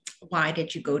why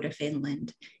did you go to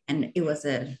Finland? And it was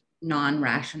a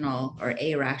non-rational or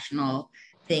irrational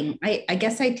thing. I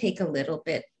guess I take a little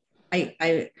bit,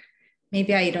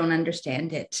 maybe I don't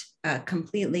understand it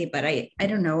completely, but I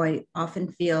don't know. I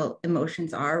often feel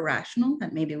emotions are rational,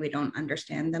 that maybe we don't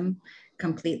understand them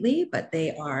completely, but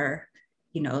they are,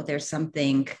 there's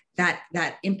something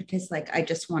that impetus, like I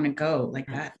just want to go, like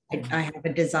that. I have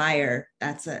a desire.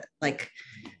 That's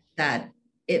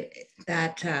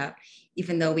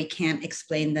even though we can't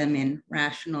explain them in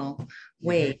rational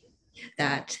ways,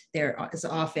 that there is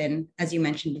often, as you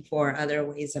mentioned before, other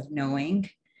ways of knowing.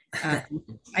 I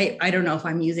don't know if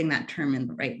I'm using that term in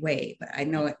the right way, but I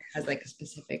know it has like a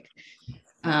specific,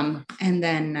 and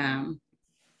then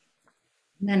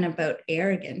about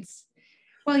arrogance.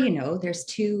 Well,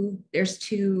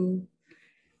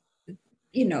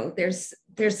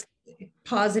 there's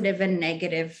positive and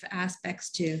negative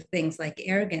aspects to things like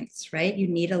arrogance, right? You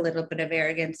need a little bit of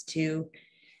arrogance to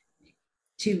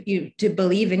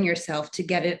believe in yourself, to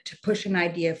get it, to push an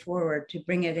idea forward, to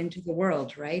bring it into the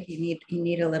world, right? You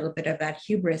need a little bit of that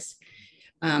hubris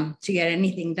to get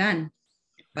anything done.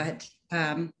 But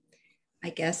I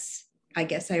guess I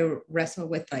wrestle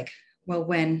with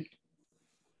when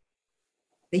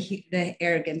the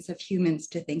arrogance of humans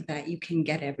to think that you can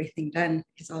get everything done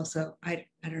is also, I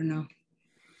don't know.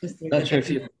 Not sure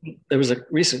if there was a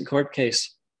recent court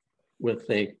case with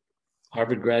a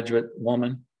Harvard graduate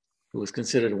woman who was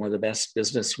considered one of the best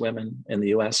business women in the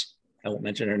US. I won't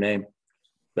mention her name,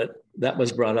 but that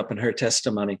was brought up in her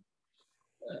testimony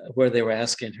where they were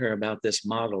asking her about this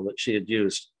model that she had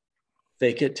used.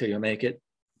 Fake it till you make it.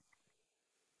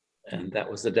 And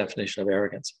that was the definition of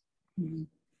arrogance.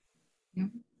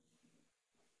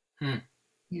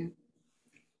 Yeah.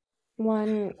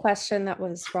 One question that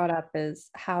was brought up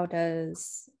is, how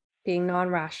does being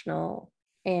non-rational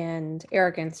and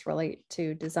arrogance relate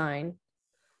to design?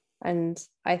 And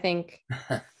I think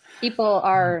people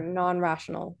are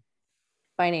non-rational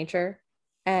by nature,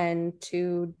 and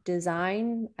to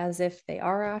design as if they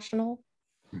are rational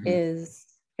is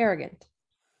arrogant.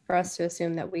 For us to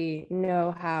assume that we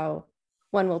know how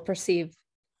one will perceive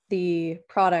the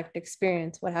product,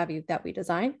 experience, what have you, that we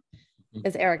design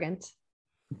is arrogant.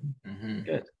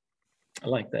 Good. I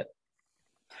like that.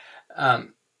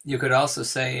 You could also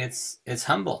say it's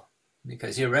humble,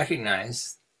 because you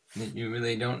recognize that you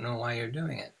really don't know why you're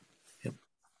doing it. Yep.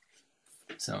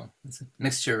 So it's a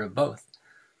mixture of both.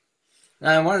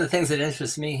 One of the things that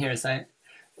interests me here is I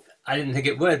didn't think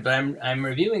it would, but I'm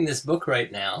reviewing this book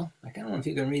right now. I don't know if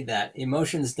you can read that.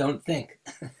 Emotions Don't Think,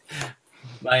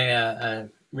 by a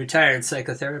retired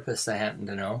psychotherapist I happen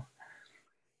to know.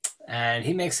 And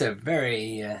he makes a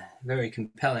very, very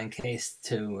compelling case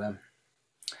to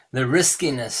the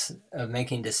riskiness of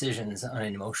making decisions on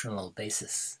an emotional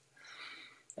basis,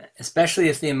 especially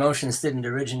if the emotions didn't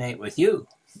originate with you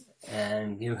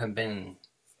and you have been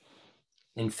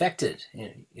infected.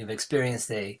 You've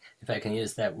experienced if I can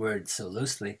use that word so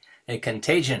loosely, a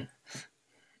contagion,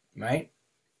 right?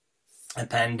 A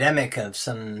pandemic of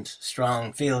some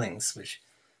strong feelings, which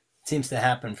seems to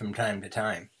happen from time to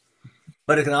time.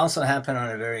 But it can also happen on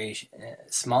a very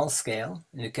small scale.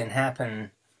 It can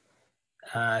happen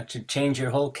to change your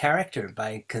whole character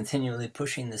by continually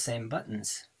pushing the same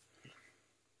buttons.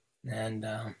 And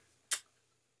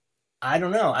I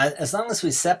don't know, as long as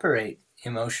we separate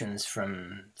emotions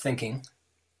from thinking,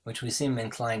 which we seem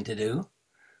inclined to do,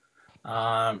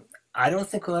 I don't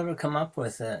think we'll ever come up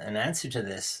with an answer to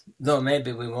this, though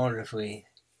maybe we won't if we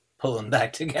pull them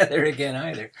back together again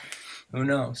either. Who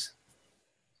knows?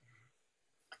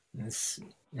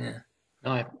 Yeah.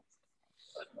 No,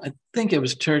 I think it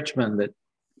was Churchman that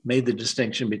made the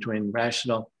distinction between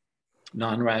rational,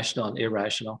 non-rational, and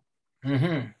irrational.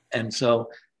 And so,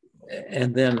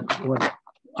 and then when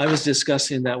I was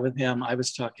discussing that with him, I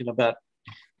was talking about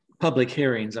public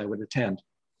hearings I would attend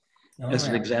as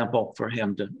an example for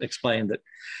him to explain that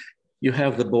you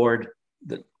have the board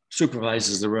that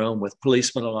supervises the room with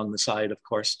policemen along the side, of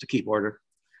course, to keep order.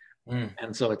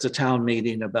 And so it's a town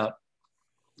meeting about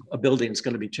a building that's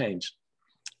going to be changed.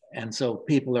 And so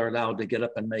people are allowed to get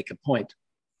up and make a point.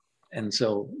 And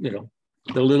so, you know,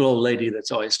 the little old lady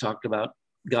that's always talked about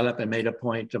got up and made a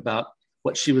point about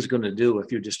what she was going to do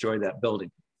if you destroy that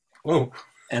building. Whoa.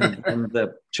 And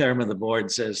the chairman of the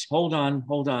board says, hold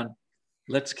on,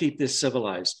 let's keep this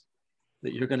civilized,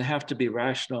 that you're going to have to be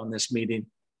rational in this meeting.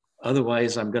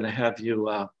 Otherwise, I'm going to have you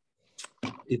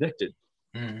evicted.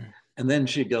 And then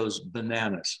she goes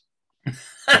bananas.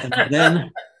 And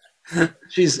then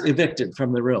she's evicted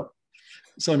from the room.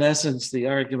 So in essence, the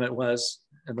argument was,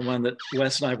 and the one that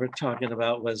Wes and I were talking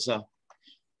about was,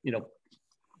 you know,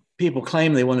 people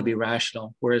claim they want to be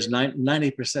rational, whereas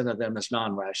 90% of them is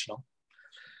non-rational.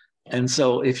 And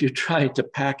so if you try to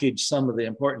package some of the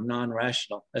important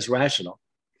non-rational as rational,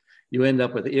 you end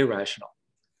up with irrational.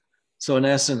 So in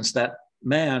essence, that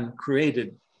man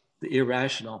created the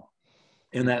irrational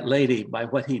in that lady by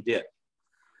what he did.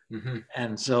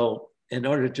 And so in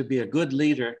order to be a good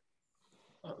leader,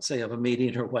 say of a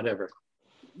meeting or whatever,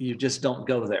 you just don't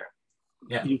go there.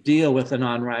 You deal with the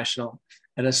non-rational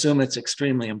and assume it's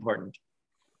extremely important.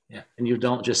 And you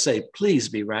don't just say, please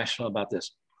be rational about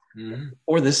this.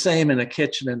 Or the same in a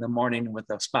kitchen in the morning with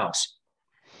a spouse.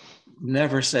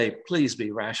 Never say, please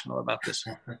be rational about this.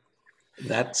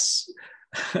 That's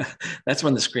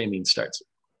when the screaming starts.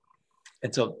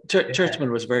 And so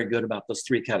Churchman was very good about those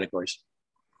three categories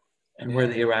and where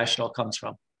the irrational comes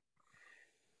from.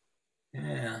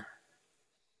 I'm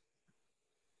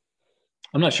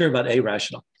not sure about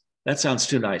irrational. That sounds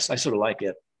too nice. I sort of like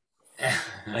it.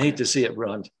 I hate to see it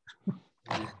ruined.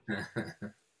 It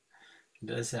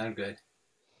does sound good.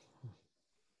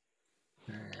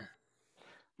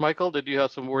 Michael, did you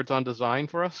have some words on design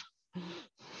for us?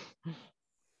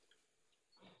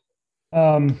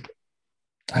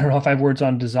 I don't know if I have words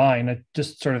on design. I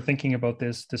just sort of thinking about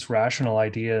this rational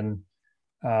idea,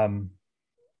 and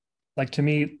like to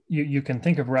me, you can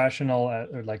think of rational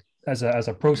or like as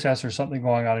a process or something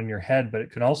going on in your head, but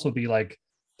it can also be like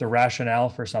the rationale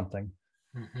for something.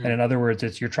 And in other words,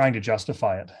 it's you're trying to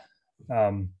justify it.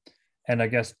 And I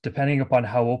guess depending upon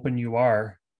how open you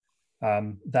are,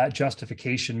 that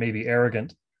justification may be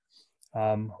arrogant,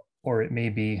 or it may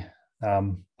be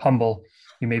humble.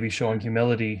 You may be showing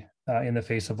humility in the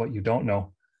face of what you don't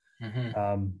know.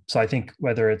 So I think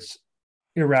whether it's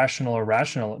irrational or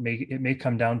rational, it may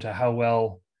come down to how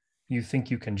well you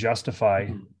think you can justify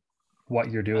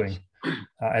what you're doing.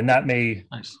 And that may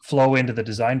flow into the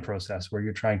design process where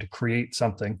you're trying to create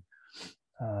something,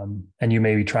 and you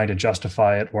may be trying to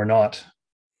justify it or not.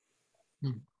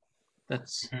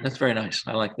 That's very nice.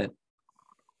 I like that.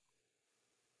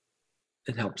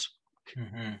 It helps.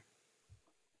 I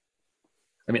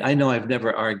mean, I know I've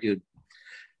never argued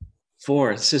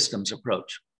for a systems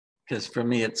approach, because for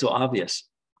me, it's so obvious.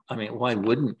 I mean, why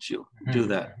wouldn't you do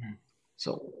that?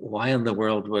 So why in the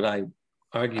world would I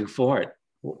argue for it?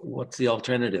 What's the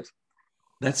alternative?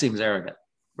 That seems arrogant,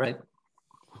 right?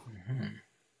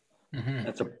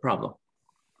 That's a problem.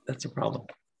 That's a problem.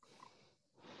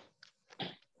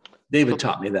 David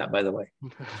taught me that, by the way.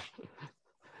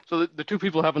 So the two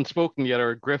people who haven't spoken yet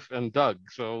are Griff and Doug.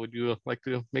 So would you like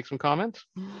to make some comments?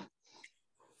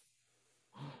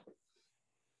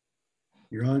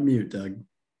 You're on mute, Doug.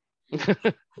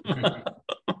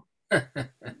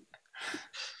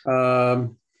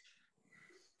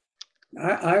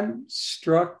 I'm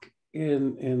struck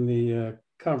in the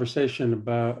conversation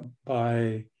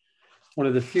by one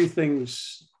of the few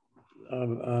things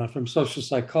from social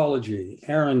psychology.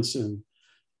 Aronson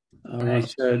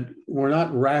once said, "We're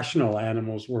not rational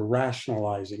animals; we're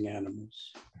rationalizing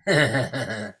animals."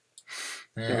 I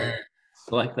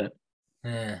like that.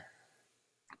 I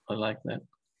like that.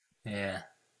 Yeah.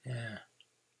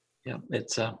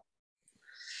 It's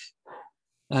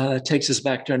that takes us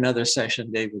back to another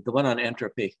session, David, the one on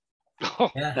entropy.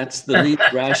 That's the least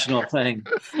rational thing.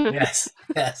 Yes,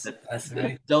 that's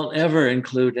right. Don't ever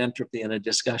include entropy in a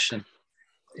discussion.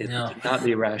 It cannot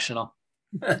be rational.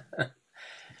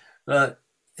 Well,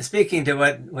 speaking to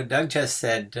what Doug just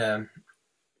said,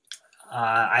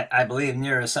 I believe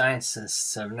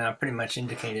neuroscientists have now pretty much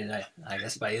indicated, I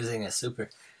guess by using a super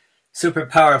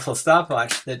powerful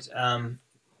stopwatch, that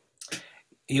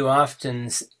you often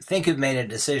think you've made a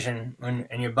decision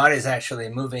and your body's actually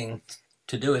moving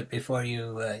to do it before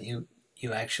you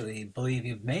actually believe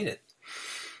you've made it.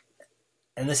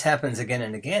 And this happens again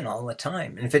and again all the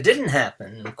time. And if it didn't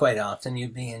happen quite often,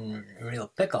 you'd be in a real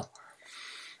pickle.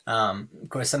 Of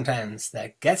course, sometimes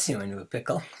that gets you into a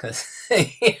pickle because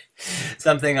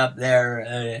something up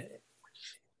there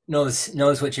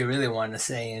knows what you really want to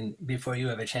say, and before you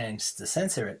have a chance to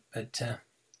censor it. But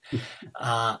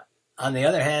on the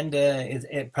other hand,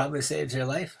 it probably saves your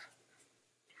life.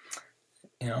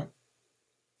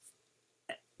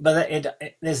 But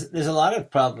there's a lot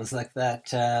of problems like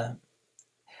that.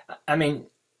 I mean,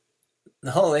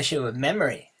 the whole issue of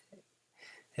memory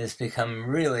has become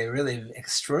really, really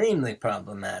extremely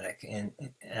problematic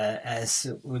as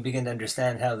we begin to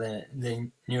understand how the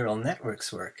neural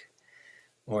networks work,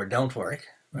 or don't work,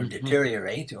 or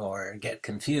deteriorate, or get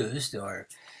confused, or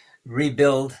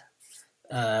rebuild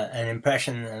an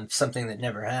impression of something that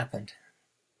never happened.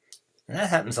 And that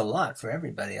happens a lot for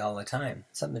everybody all the time.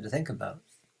 Something to think about,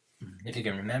 if you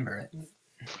can remember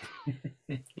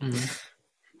it.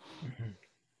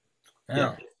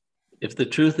 Yeah. If the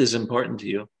truth is important to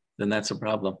you, then that's a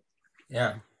problem.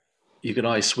 Yeah. You can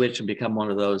always switch and become one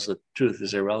of those that truth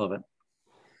is irrelevant.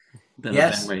 Then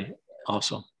yes. Memory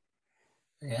also.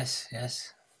 Yes.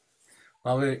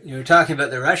 Well, you were talking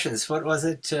about the Russians. What was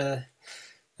it?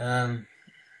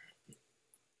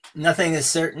 Nothing is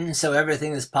certain, so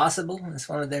everything is possible. That's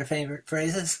one of their favorite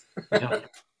phrases. Yeah.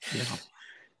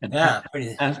 And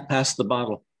pass the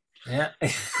bottle. Yeah.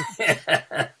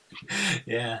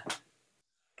 Yeah.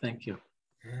 Thank you.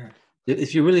 Yeah.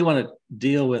 If you really want to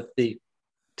deal with the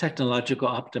technological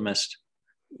optimist,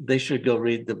 they should go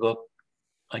read the book.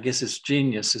 I guess it's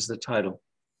Genius is the title.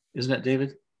 Isn't it,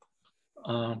 David?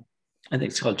 I think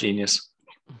it's called Genius.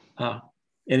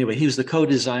 Anyway, he was the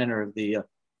co-designer of the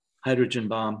hydrogen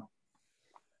bomb.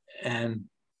 And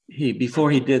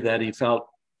before he did that, he felt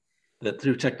that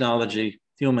through technology,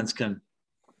 humans can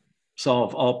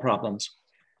solve all problems.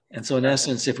 And so in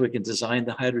essence, if we can design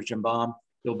the hydrogen bomb,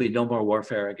 there'll be no more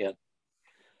warfare again.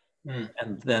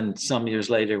 And then some years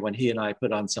later, when he and I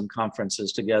put on some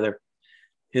conferences together,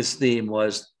 his theme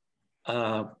was,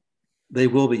 they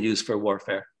will be used for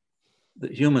warfare.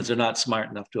 That humans are not smart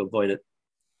enough to avoid it.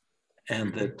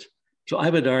 And that, so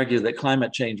I would argue that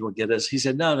climate change will get us. He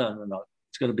said, no,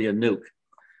 it's going to be a nuke.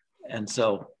 And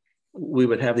so we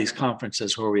would have these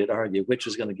conferences where we would argue which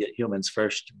is going to get humans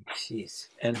first. Jeez.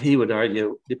 And he would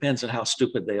argue, depends on how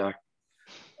stupid they are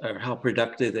or how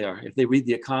productive they are. If they read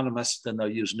The Economist, then they'll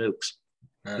use nukes,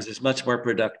 because it's much more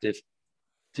productive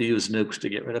to use nukes to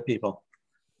get rid of people.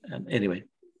 And anyway,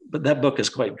 but that book is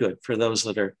quite good for those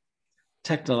that are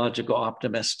technological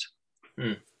optimists.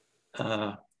 What's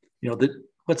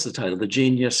the title? The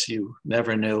Genius You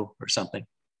Never Knew, or something.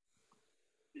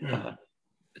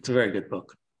 it's a very good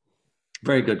book.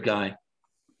 Very good guy.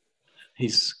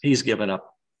 He's given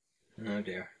up. Oh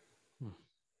dear.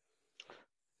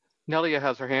 Nelia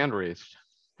has her hand raised.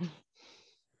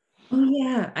 Oh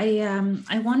yeah,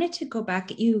 I wanted to go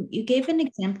back. You gave an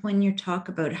example in your talk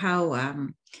about how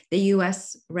the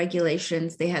U.S.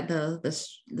 regulations, they had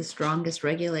the strongest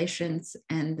regulations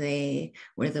and they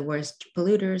were the worst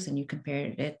polluters, and you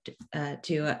compared it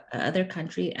to other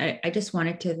country. I just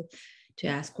wanted to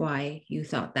ask why you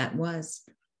thought that was.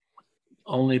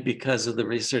 Only because of the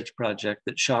research project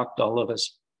that shocked all of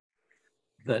us.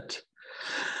 That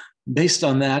based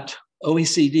on that,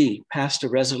 OECD passed a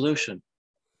resolution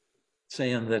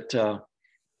saying that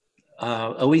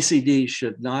OECD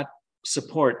should not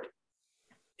support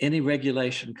any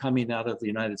regulation coming out of the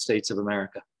United States of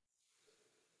America.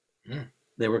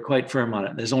 They were quite firm on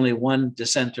it. There's only one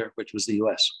dissenter, which was the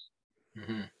US.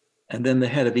 And then the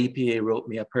head of EPA wrote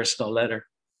me a personal letter.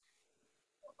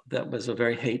 That was a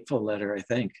very hateful letter, I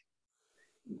think.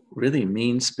 Really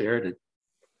mean-spirited.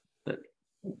 But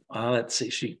let's see,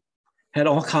 she had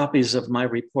all copies of my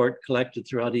report collected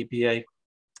throughout EPA,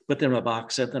 put them in a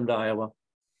box, sent them to Iowa,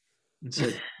 and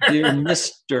said, "Dear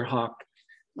Mr. Hawk,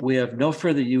 we have no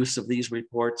further use of these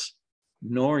reports,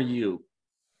 nor you.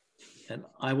 And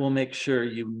I will make sure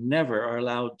you never are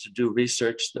allowed to do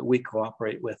research that we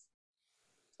cooperate with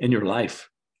in your life,"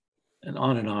 and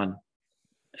on and on.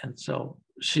 And so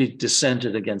she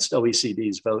dissented against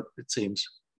OECD's vote, it seems.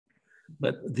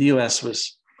 But the US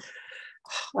was,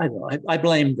 I don't know, I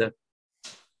blame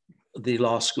the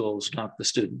law schools, not the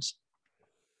students.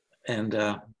 And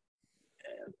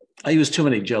I used too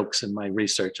many jokes in my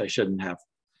research. I shouldn't have.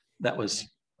 That was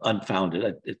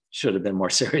unfounded. It should have been more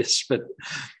serious, but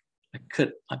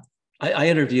I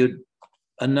interviewed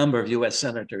a number of US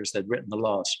senators that had written the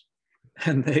laws,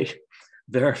 and they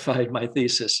verified my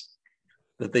thesis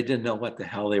that they didn't know what the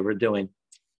hell they were doing.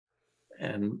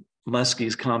 And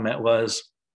Muskie's comment was,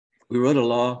 "We wrote a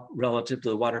law relative to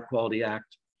the Water Quality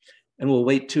Act, and we'll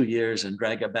wait 2 years and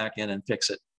drag it back in and fix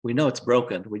it. We know it's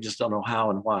broken, we just don't know how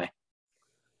and why."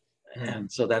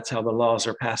 And so that's how the laws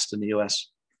are passed in the US,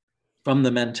 from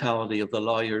the mentality of the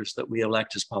lawyers that we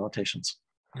elect as politicians.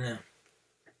 Yeah.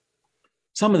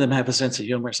 Some of them have a sense of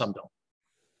humor, some don't.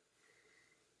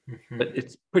 But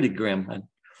it's pretty grim.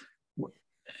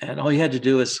 And all you had to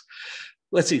do is,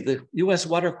 let's see, the US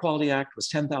Water Quality Act was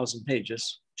 10,000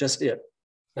 pages, just it.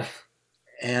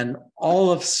 And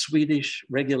all of Swedish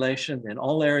regulation in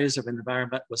all areas of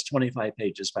environment was 25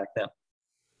 pages back then.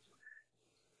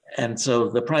 And so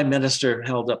the prime minister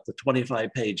held up the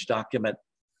 25-page document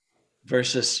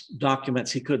versus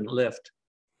documents he couldn't lift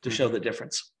to show the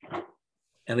difference.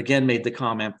 And again, made the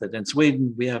comment that in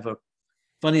Sweden, we have a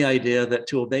funny idea that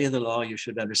to obey the law, you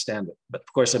should understand it. But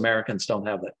of course, Americans don't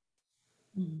have that.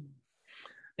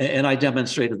 And I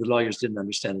demonstrated the lawyers didn't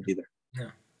understand it either.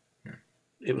 Yeah.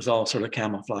 It was all sort of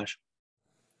camouflage.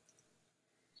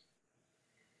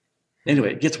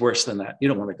 Anyway, it gets worse than that. You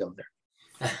don't want to go there.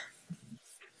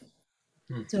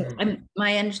 So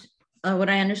what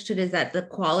I understood is that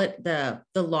the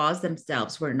laws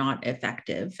themselves were not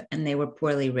effective, and they were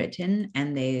poorly written,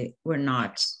 and they were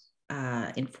not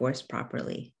enforced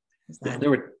properly. There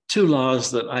were two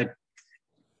laws that I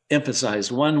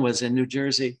emphasized. One was in New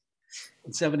Jersey.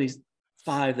 In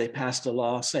 1975, they passed a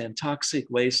law saying toxic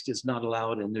waste is not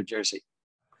allowed in New Jersey.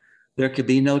 There could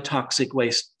be no toxic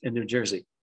waste in New Jersey.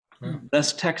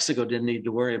 Thus, Texaco didn't need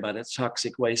to worry about its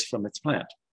toxic waste from its plant.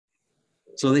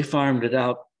 So they farmed it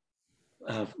out.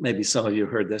 Maybe some of you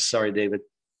heard this, sorry, David,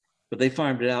 but they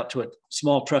farmed it out to a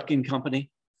small trucking company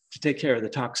to take care of the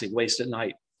toxic waste at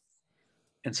night.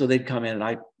 And so they'd come in, and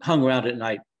I hung around at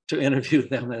night to interview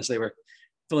them as they were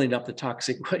filling up the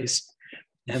toxic waste.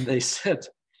 And they said,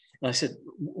 I said,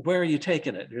 "Where are you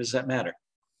taking it? Or does that matter?"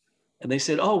 And they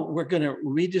said, "Oh, we're going to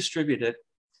redistribute it."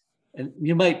 And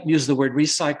you might use the word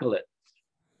recycle it.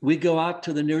 We go out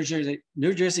to the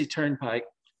New Jersey Turnpike,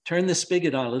 turn the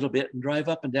spigot on a little bit, and drive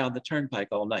up and down the turnpike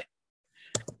all night.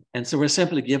 And so we're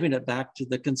simply giving it back to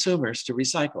the consumers to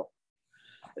recycle.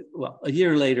 Well, a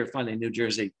year later, finally, New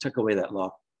Jersey took away that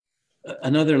law.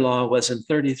 Another law was in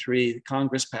 1933,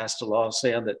 Congress passed a law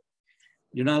saying that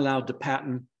you're not allowed to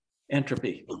patent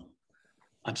entropy.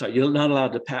 I'm sorry, you're not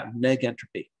allowed to patent neg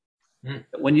entropy.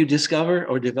 When you discover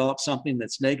or develop something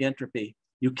that's neg entropy,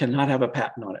 you cannot have a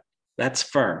patent on it. That's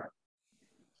firm.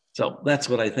 So that's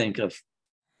what I think of.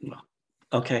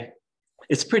 Okay,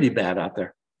 it's pretty bad out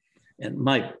there. And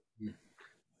my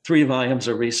 3 volumes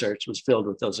of research was filled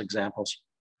with those examples.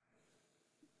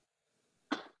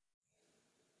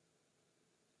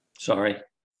 Sorry.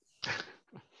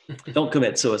 Don't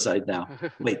commit suicide now.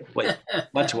 Wait,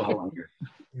 much while longer.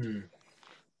 I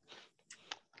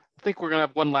think we're going to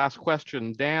have one last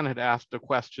question. Dan had asked a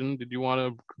question. Did you want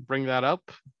to bring that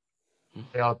up?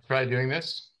 Okay, I'll try doing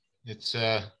this. It's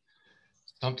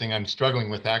something I'm struggling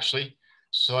with, actually.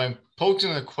 So I'm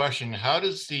posing the question, how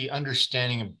does the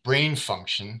understanding of brain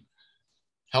function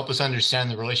help us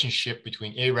understand the relationship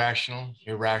between irrational,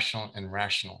 and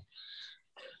rational?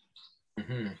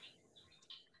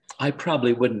 I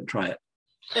probably wouldn't try it.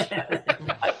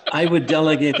 I would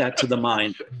delegate that to the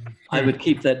mind. I would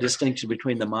keep that distinction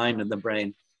between the mind and the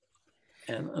brain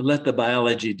and let the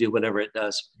biology do whatever it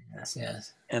does. Yes,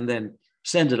 yes. And then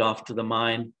send it off to the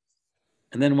mind.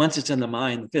 And then once it's in the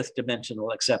mind, the fifth dimension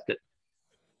will accept it.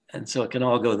 And so it can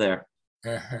all go there.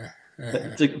 But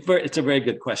it's a very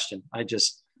good question. I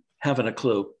just haven't a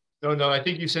clue. No, I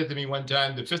think you said to me one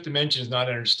time, the fifth dimension is not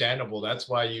understandable. That's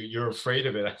why you're afraid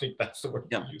of it. I think that's the word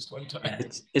you used one time.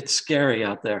 It's scary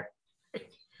out there.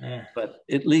 But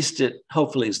at least it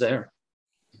hopefully is there.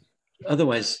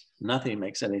 Otherwise, nothing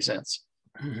makes any sense.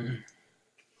 I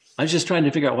was just trying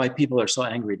to figure out why people are so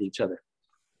angry at each other.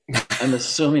 I'm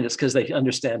assuming it's because they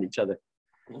understand each other.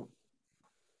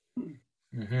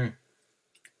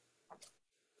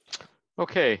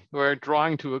 Okay, we're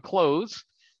drawing to a close.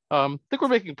 I think we're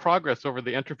making progress over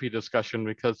the entropy discussion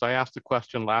because I asked the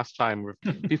question last time where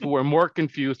people were more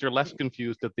confused or less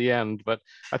confused at the end, but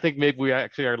I think maybe we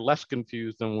actually are less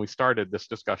confused than when we started this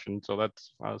discussion, so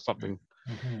that's something.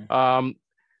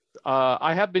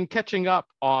 I have been catching up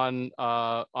on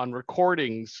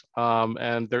recordings,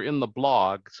 and they're in the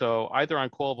blog, so either on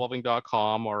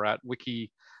coevolving.com or at wiki.ston.org.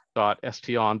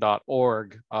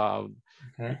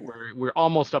 We're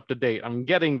almost up to date. I'm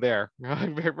getting there.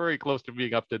 I'm very, very close to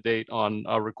being up to date on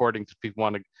recordings. If people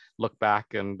want to look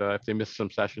back and if they missed some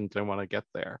sessions, they want to get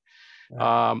there.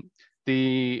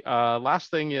 The last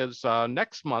thing is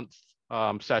next month's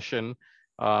session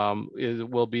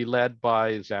will be led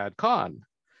by Zad Khan.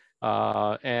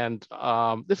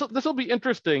 This will be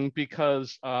interesting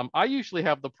because I usually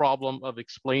have the problem of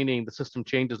explaining the system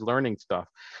changes learning stuff.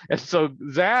 And so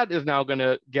Zad is now going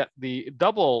to get the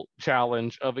double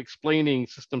challenge of explaining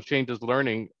systems changes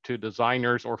learning to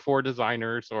designers or for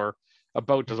designers or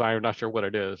about designers, not sure what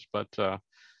it is, but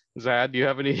Zad, do you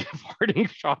have any parting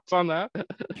shots on that?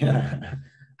 Yeah.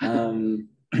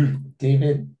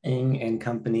 David Ng and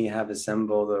company have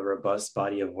assembled a robust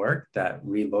body of work that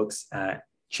relooks at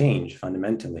change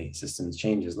fundamentally, systems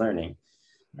changes learning.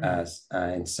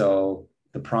 And so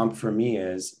the prompt for me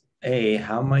is,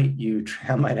 how might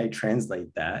I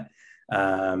translate that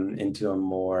into a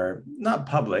more, not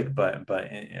public, but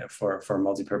for a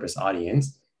multi-purpose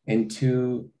audience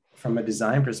from a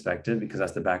design perspective, because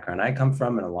that's the background I come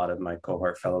from and a lot of my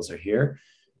cohort fellows are here.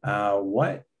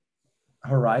 What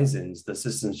horizons the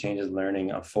systems changes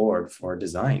learning afford for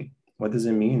design? What does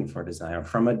it mean for design or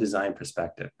from a design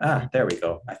perspective? There we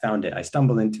go. I found it. I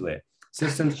stumbled into it.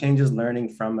 Systems changes learning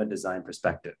from a design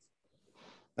perspective.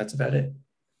 That's about it.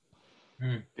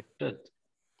 Good.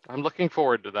 I'm looking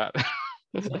forward to that.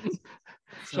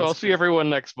 So I'll see everyone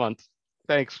next month.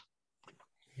 Thanks.